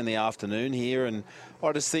 We're going to spend the afternoon here, and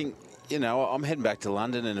I just think, you know, I'm heading back to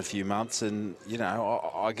London in a few months, and, you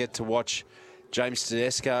know, I get to watch James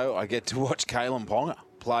Tedesco. I get to watch Kalen Ponga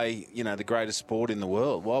play, you know, the greatest sport in the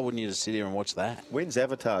world. Why wouldn't you just sit here and watch that? When's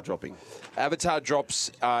Avatar dropping? Avatar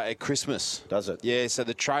drops at Christmas. Does it? Yeah, so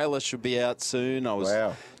the trailer should be out soon. I was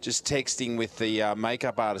just texting with the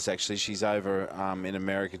makeup artist, actually. She's over in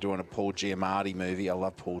America doing a Paul Giamatti movie. I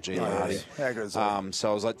love Paul Giamatti. How good is that?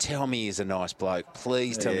 So I was like, tell me he's a nice bloke.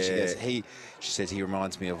 Please tell me. She says, he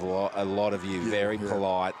reminds me of a lot of you. Very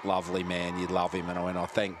polite, lovely man. You'd love him. And I went, oh,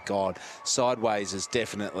 thank God. Sideways is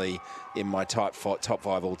definitely in my top 5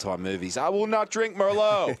 5 all-time movies. I will not drink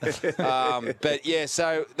Merlot. But, yeah,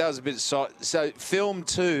 so that was a bit... So film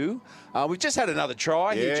 2... we've just had another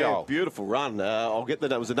try here, Joel. Beautiful run. I'll get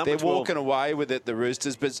that. It was a number 12. They're walking away with it, the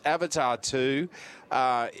Roosters. But Avatar 2,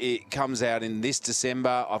 it comes out in this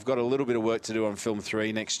December. I've got a little bit of work to do on film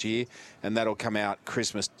 3 next year, and that'll come out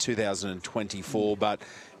Christmas 2024. But,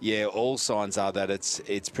 yeah, all signs are that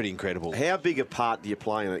it's pretty incredible. How big a part do you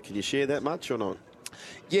play in it? Can you share that much or not?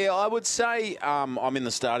 Yeah, I would say I'm in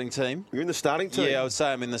the starting team. You're in the starting team? Yeah, I would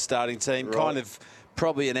say I'm in the starting team. Right. Kind of...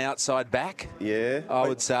 Probably an outside back. Yeah, I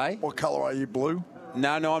would say. What colour are you? Blue?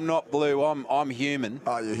 No, I'm not blue. I'm human.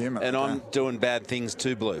 Oh, you're human. And okay. I'm doing bad things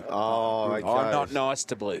to blue. Oh, okay. I'm not nice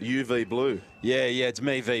to blue. You v blue. Yeah, it's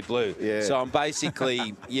me v blue. Yeah. So I'm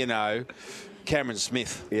basically, Cameron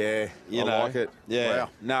Smith. Yeah, I like it. Yeah. Wow.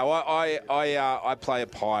 No, I play a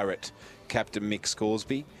pirate, Captain Mick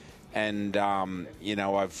Scoresby, and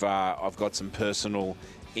I've got some personal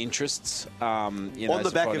interests. On the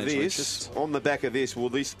back of this, will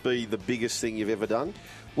this be the biggest thing you've ever done?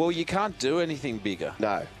 Well, you can't do anything bigger.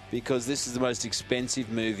 No. Because this is the most expensive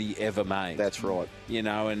movie ever made. That's right.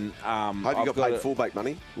 And hope you got paid fullback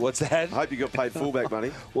money. What's that? I hope you got paid fullback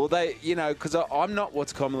money. Well, because I'm not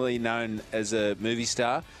what's commonly known as a movie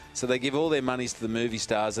star, so they give all their monies to the movie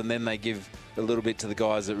stars, and then they give a little bit to the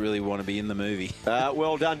guys that really want to be in the movie.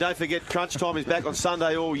 Well done. Don't forget, Crunch Time is back on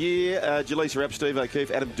Sunday all year. Jaleesa Rapp, Steve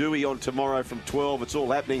O'Keefe, Adam Dewey on tomorrow from 12. It's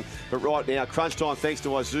all happening. But right now, Crunch Time, thanks to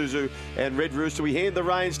Isuzu and Red Rooster. We hand the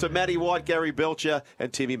reins to Matty White, Gary Belcher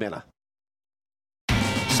and Timmy Manor.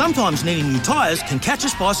 Sometimes needing new tyres can catch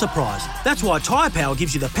us by surprise. That's why Tyre Power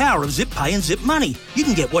gives you the power of Zip Pay and Zip Money. You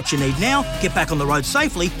can get what you need now, get back on the road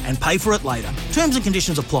safely and pay for it later. Terms and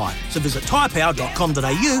conditions apply. So visit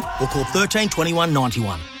tyrepower.com.au or call 13 21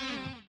 91.